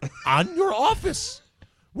door on your office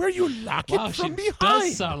where you lock it from behind.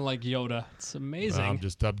 Does sound like Yoda. It's amazing.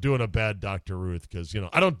 I'm doing a bad Dr. Ruth because,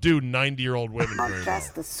 I don't do 90-year-old women not very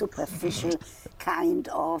just the superficial kind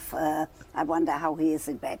of, I wonder how he is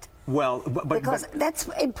in bed. Well, because that's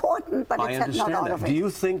important, but I it's understand not all that. of it.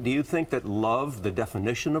 Do you think that love, the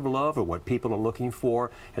definition of love, or what people are looking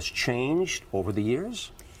for, has changed over the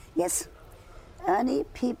years? Yes. Ernie,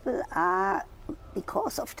 people are,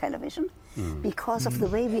 because of television, because of the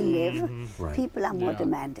way we live, people are more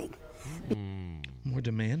demanding. More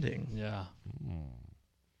demanding? Yeah.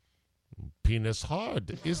 Penis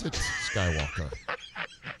hard, is it, Skywalker?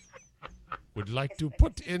 Would like to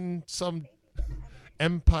put in some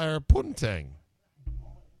Empire Puntang.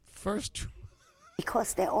 First.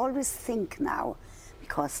 Because they always think now,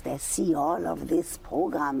 because they see all of these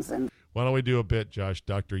programs and... Why don't we do a bit, Josh?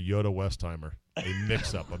 Dr. Yoda Westheimer. A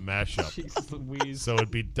mix-up, a mashup. So it'd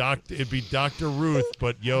be Dr. Ruth,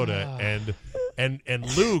 but Yoda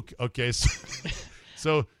and Luke. Okay,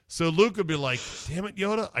 so Luke would be like, "Damn it,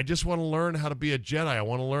 Yoda! I just want to learn how to be a Jedi. I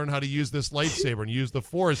want to learn how to use this lightsaber and use the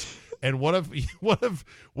Force." And what if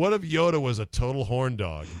Yoda was a total horn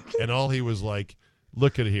dog, and all he was like,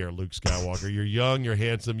 "Look at here, Luke Skywalker. You're young, you're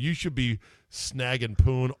handsome. You should be snagging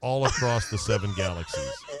poon all across the 7 galaxies."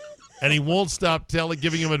 And he won't stop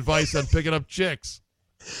giving him advice on picking up chicks.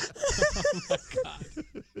 Oh my God.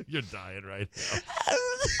 You're dying right now.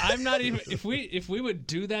 I'm not even. If we would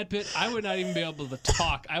do that bit, I would not even be able to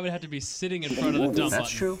talk. I would have to be sitting in front of the dumb button. That's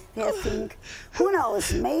true. They think, who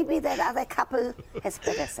knows? Maybe that other couple has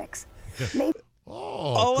better sex. Maybe.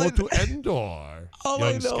 Go to Endor,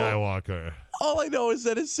 young Skywalker. All I know is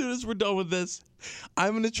that as soon as we're done with this,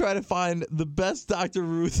 I'm going to try to find the best Dr.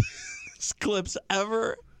 Ruth clips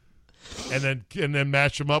ever. And then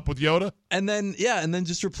match them up with Yoda? And then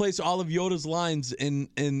just replace all of Yoda's lines in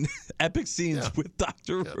epic scenes with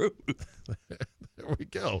Dr. Ruth. There we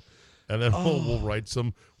go. And then we'll write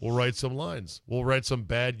some lines. We'll write some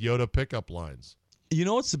bad Yoda pickup lines. You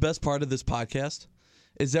know what's the best part of this podcast?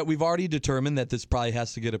 Is that we've already determined that this probably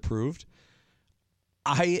has to get approved.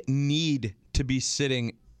 I need to be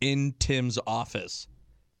sitting in Tim's office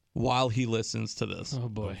while he listens to this. Oh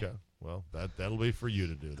boy. Okay. Well, that'll be for you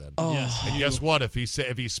to do then. Oh. Yes, and guess what? If he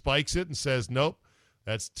spikes it and says, nope,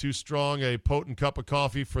 that's too strong a potent cup of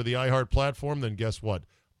coffee for the iHeart platform, then guess what?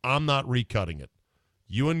 I'm not recutting it.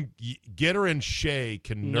 You and Gitter and Shea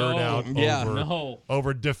can nerd out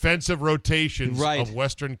over defensive rotations of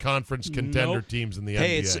Western Conference contender teams in the NBA.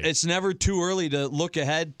 Hey, it's never too early to look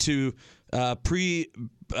ahead to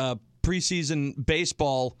preseason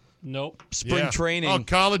baseball. Nope. Spring training. Oh,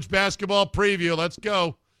 college basketball preview. Let's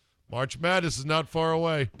go. March Madness is not far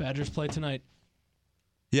away. Badgers play tonight.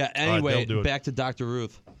 Yeah, anyway, back to Dr.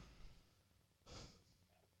 Ruth.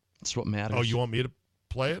 That's what matters. Oh, you want me to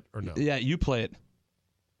play it or no? Yeah, you play it.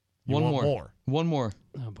 You want more? One more.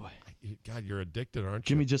 Oh, boy. God, you're addicted, aren't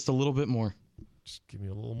you? Give me just a little bit more. Just give me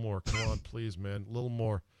a little more. Come on, please, man. A little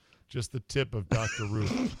more. Just the tip of Dr.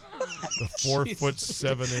 Ruth. The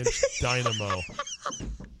 4'7" dynamo.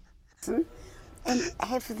 And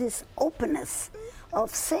have this openness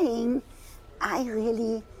of saying, I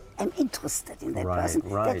really am interested in that person.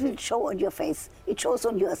 That will show on your face. It shows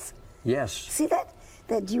on yours. Yes. See that?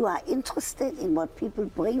 That you are interested in what people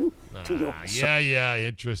bring to you. Yeah,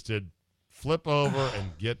 interested. Flip over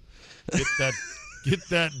and get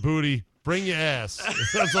that booty. Bring your ass.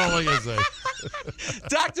 That's all I can say.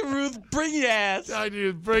 Dr. Ruth, bring your ass. I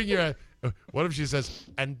do. Bring your ass. What if she says,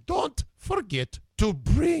 and don't forget to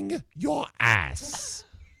bring your ass?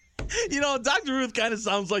 You know, Dr. Ruth kind of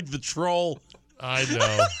sounds like the troll. I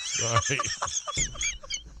know. Sorry.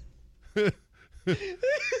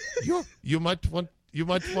 You might want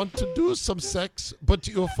to do some sex, but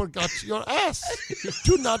you forgot your ass.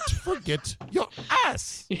 Do not forget your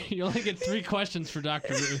ass. You only get 3 questions for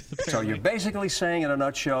Dr. Ruth. Apparently. So you're basically saying, in a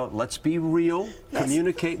nutshell, let's be real,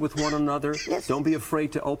 communicate with one another, don't be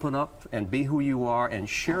afraid to open up and be who you are and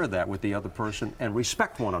share that with the other person and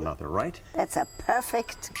respect one another, right? That's a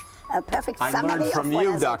perfect I summary learned from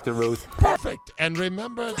you, Dr. Ruth. Perfect. And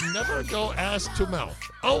remember, never go ass to mouth.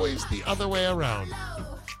 Always the other way around.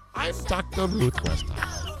 I'm Dr. Ruth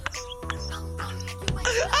Westheim.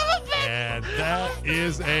 And that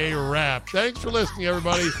is a wrap. Thanks for listening,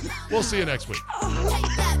 everybody. We'll see you next week. Take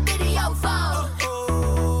that video phone.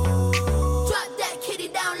 Drop that kitty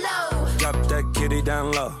down low. Drop that kitty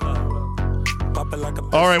down low. Pop it like a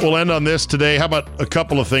All right, we'll end on this today. How about a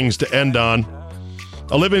couple of things to end on?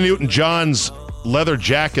 Olivia Newton-John's leather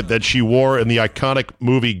jacket that she wore in the iconic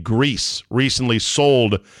movie Grease recently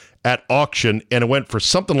sold at auction, and it went for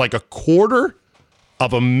something like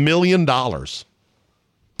 $250,000.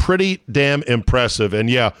 Pretty damn impressive.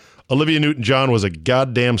 And yeah, Olivia Newton-John was a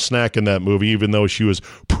goddamn snack in that movie, even though she was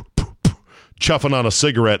chuffing on a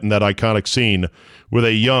cigarette in that iconic scene with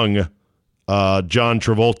a young John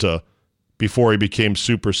Travolta before he became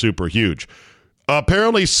super, super huge.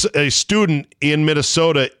 Apparently, a student in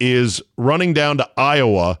Minnesota is running down to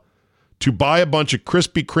Iowa to buy a bunch of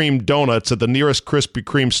Krispy Kreme donuts at the nearest Krispy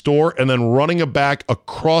Kreme store and then running it back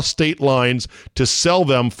across state lines to sell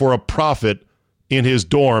them for a profit in his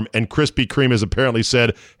dorm. And Krispy Kreme has apparently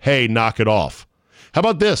said, hey, knock it off. How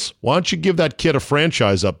about this? Why don't you give that kid a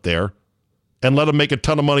franchise up there and let him make a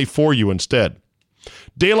ton of money for you instead?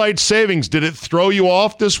 Daylight savings, did it throw you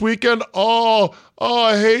off this weekend? Oh,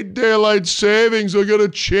 I hate daylight savings. I got to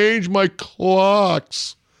change my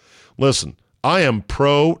clocks. Listen, I am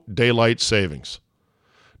pro daylight savings.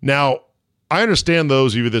 Now, I understand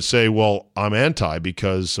those of you that say, well, I'm anti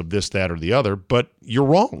because of this, that, or the other, but you're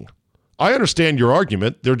wrong. I understand your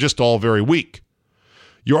argument. They're just all very weak.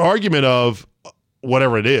 Your argument of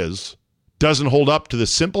whatever it is doesn't hold up to the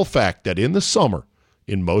simple fact that in the summer,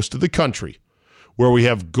 in most of the country, where we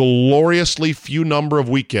have gloriously few number of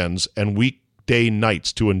weekends and weekday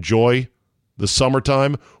nights to enjoy the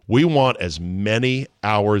summertime, we want as many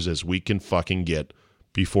hours as we can fucking get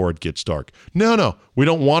before it gets dark. No, we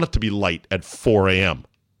don't want it to be light at 4 a.m.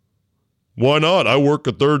 Why not? I work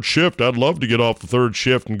a third shift. I'd love to get off the third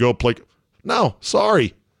shift and go play. No,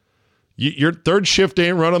 sorry. Your third shift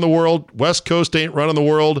ain't running the world. West Coast ain't running the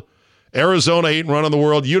world. Arizona ain't running the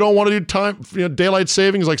world. You don't want to do daylight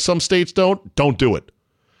savings like some states don't? Don't do it.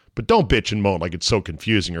 But don't bitch and moan like it's so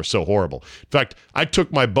confusing or so horrible. In fact, I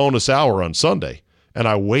took my bonus hour on Sunday, and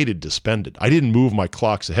I waited to spend it. I didn't move my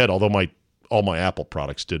clocks ahead, although all my Apple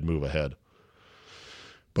products did move ahead.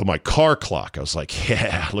 But my car clock, I was like,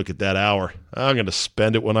 yeah, look at that hour. I'm going to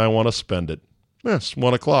spend it when I want to spend it. It's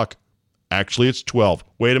 1 o'clock. Actually, it's 12.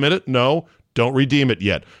 Wait a minute. No, don't redeem it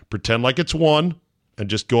yet. Pretend like it's 1 and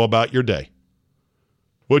just go about your day.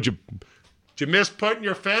 Did you miss putting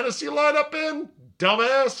your fantasy lineup in,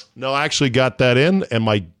 dumbass? No, I actually got that in, and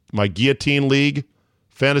my Guillotine League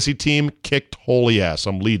fantasy team kicked holy ass.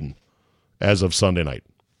 I'm leading as of Sunday night.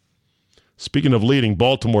 Speaking of leading,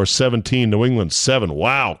 Baltimore 17, New England 7.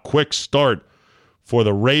 Wow, quick start for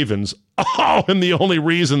the Ravens. Oh, and the only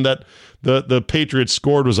reason that the Patriots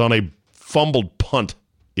scored was on a fumbled punt.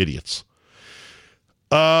 Idiots.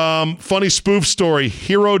 Funny spoof story.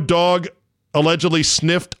 Hero dog allegedly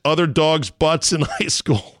sniffed other dogs' butts in high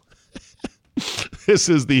school. This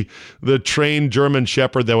is the trained German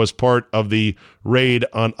Shepherd that was part of the raid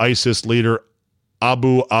on ISIS leader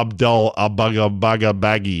Abu Abdel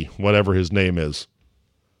Bagabagi, whatever his name is.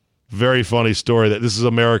 Very funny story that this is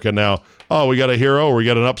America now. Oh, we got a hero or we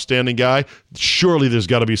got an upstanding guy. Surely there's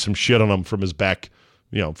got to be some shit on him from his back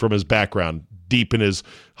from his background deep in his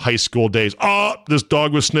high school days. Oh, this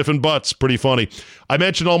dog was sniffing butts. Pretty funny. I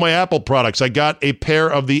mentioned all my Apple products. I got a pair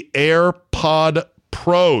of the AirPod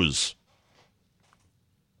Pros.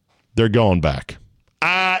 They're going back.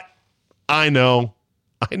 I know.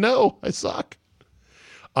 I suck.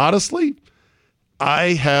 Honestly,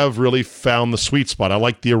 I have really found the sweet spot. I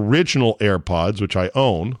like the original AirPods, which I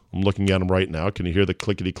own. I'm looking at them right now. Can you hear the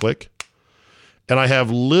clickety-click? And I have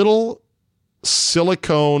little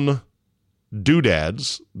silicone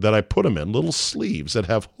doodads that I put them in, little sleeves that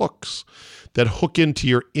have hooks that hook into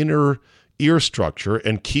your inner ear structure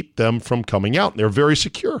and keep them from coming out. And they're very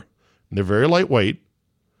secure. And they're very lightweight.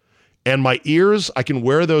 And my ears, I can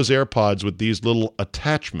wear those AirPods with these little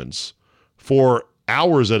attachments for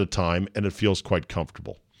hours at a time, and it feels quite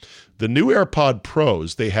comfortable. The new AirPod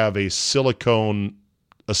Pros, they have a set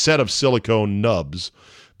of silicone nubs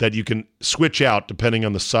that you can switch out depending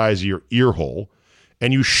on the size of your ear hole,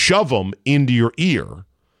 and you shove them into your ear,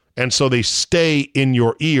 and so they stay in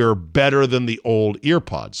your ear better than the old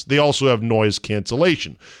EarPods. They also have noise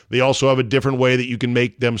cancellation. They also have a different way that you can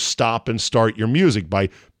make them stop and start your music by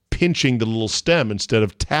pinching the little stem instead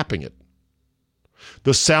of tapping it.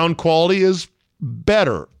 The sound quality is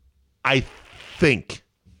better, I think.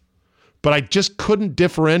 But I just couldn't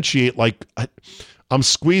differentiate. I'm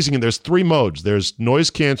squeezing, and there's 3 modes. There's noise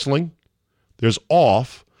canceling, there's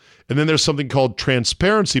off, and then there's something called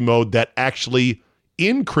transparency mode that actually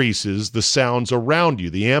increases the sounds around you,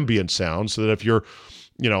 the ambient sounds, so that if you're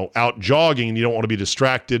out jogging and you don't want to be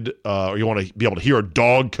distracted, or you want to be able to hear a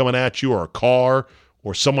dog coming at you or a car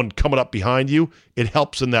or someone coming up behind you, it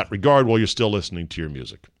helps in that regard while you're still listening to your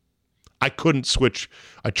music. I couldn't switch.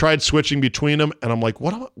 I tried switching between them, and I'm like,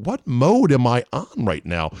 what mode am I on right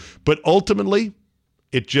now? But ultimately,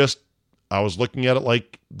 I was looking at it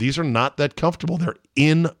like, these are not that comfortable. They're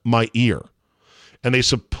in my ear. And they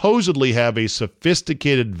supposedly have a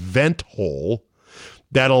sophisticated vent hole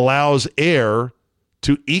that allows air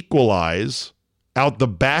to equalize out the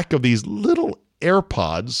back of these little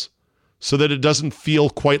AirPods so that it doesn't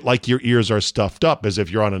feel quite like your ears are stuffed up, as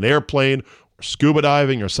if you're on an airplane or scuba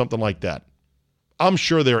diving or something like that. I'm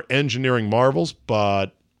sure they're engineering marvels,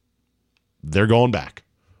 but they're going back.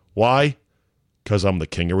 Why? Because I'm the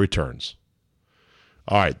king of returns.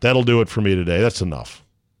 All right, that'll do it for me today. That's enough.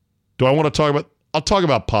 Do I want to talk about... I'll talk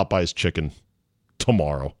about Popeye's chicken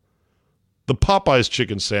tomorrow. The Popeye's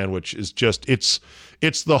chicken sandwich is just... It's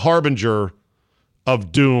the harbinger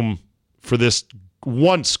of doom for this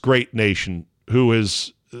once great nation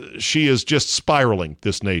she is just spiraling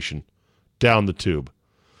this nation down the tube.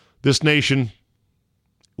 This nation,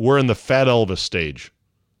 we're in the Fat Elvis stage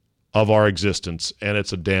of our existence, and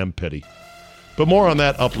it's a damn pity. But more on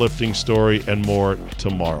that uplifting story and more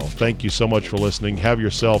tomorrow. Thank you so much for listening. Have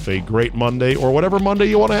yourself a great Monday, or whatever Monday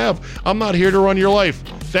you want to have. I'm not here to run your life.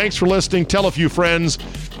 Thanks for listening. Tell a few friends.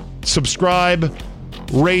 Subscribe,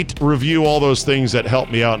 rate, review, all those things that help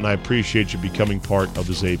me out, and I appreciate you becoming part of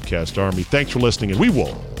the Zabecast Army. Thanks for listening, and we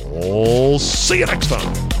will see you next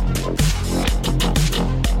time.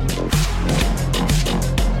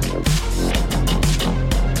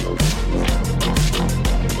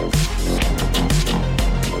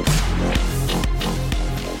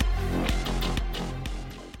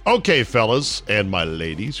 Okay, fellas, and my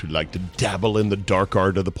ladies who like to dabble in the dark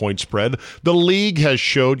art of the point spread, the league has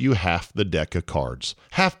showed you half the deck of cards.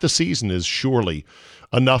 Half the season is surely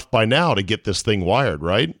enough by now to get this thing wired,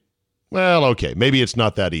 right? Well, okay, maybe it's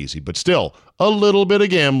not that easy, but still, a little bit of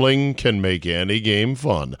gambling can make any game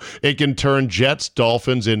fun. It can turn Jets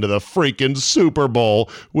Dolphins into the freaking Super Bowl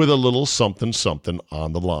with a little something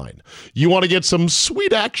on the line. You want to get some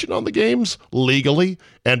sweet action on the games legally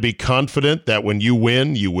and be confident that when you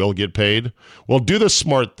win, you will get paid? Well, do the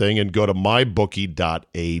smart thing and go to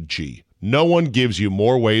mybookie.ag. No one gives you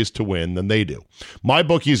more ways to win than they do.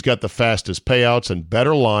 MyBookie's got the fastest payouts and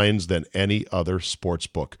better lines than any other sports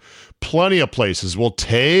book. Plenty of places will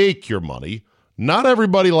take your money. Not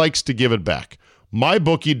everybody likes to give it back.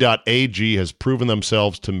 MyBookie.ag has proven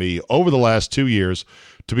themselves to me over the last 2 years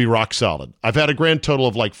to be rock solid. I've had a grand total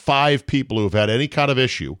of like 5 people who have had any kind of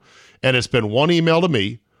issue, and it's been 1 email to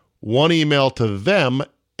me, 1 email to them,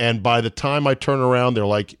 and by the time I turn around, they're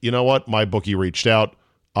like, you know what? MyBookie reached out.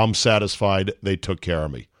 I'm satisfied. They took care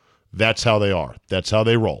of me. That's how they are. That's how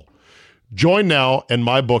they roll. Join now, and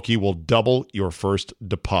MyBookie will double your first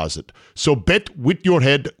deposit. So bet with your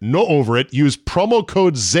head, no over it. Use promo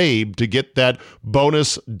code ZABE to get that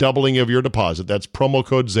bonus doubling of your deposit. That's promo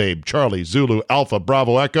code ZABE. Charlie, Zulu, Alpha,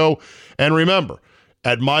 Bravo, Echo. And remember,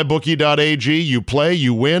 at mybookie.ag, you play,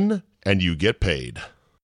 you win, and you get paid.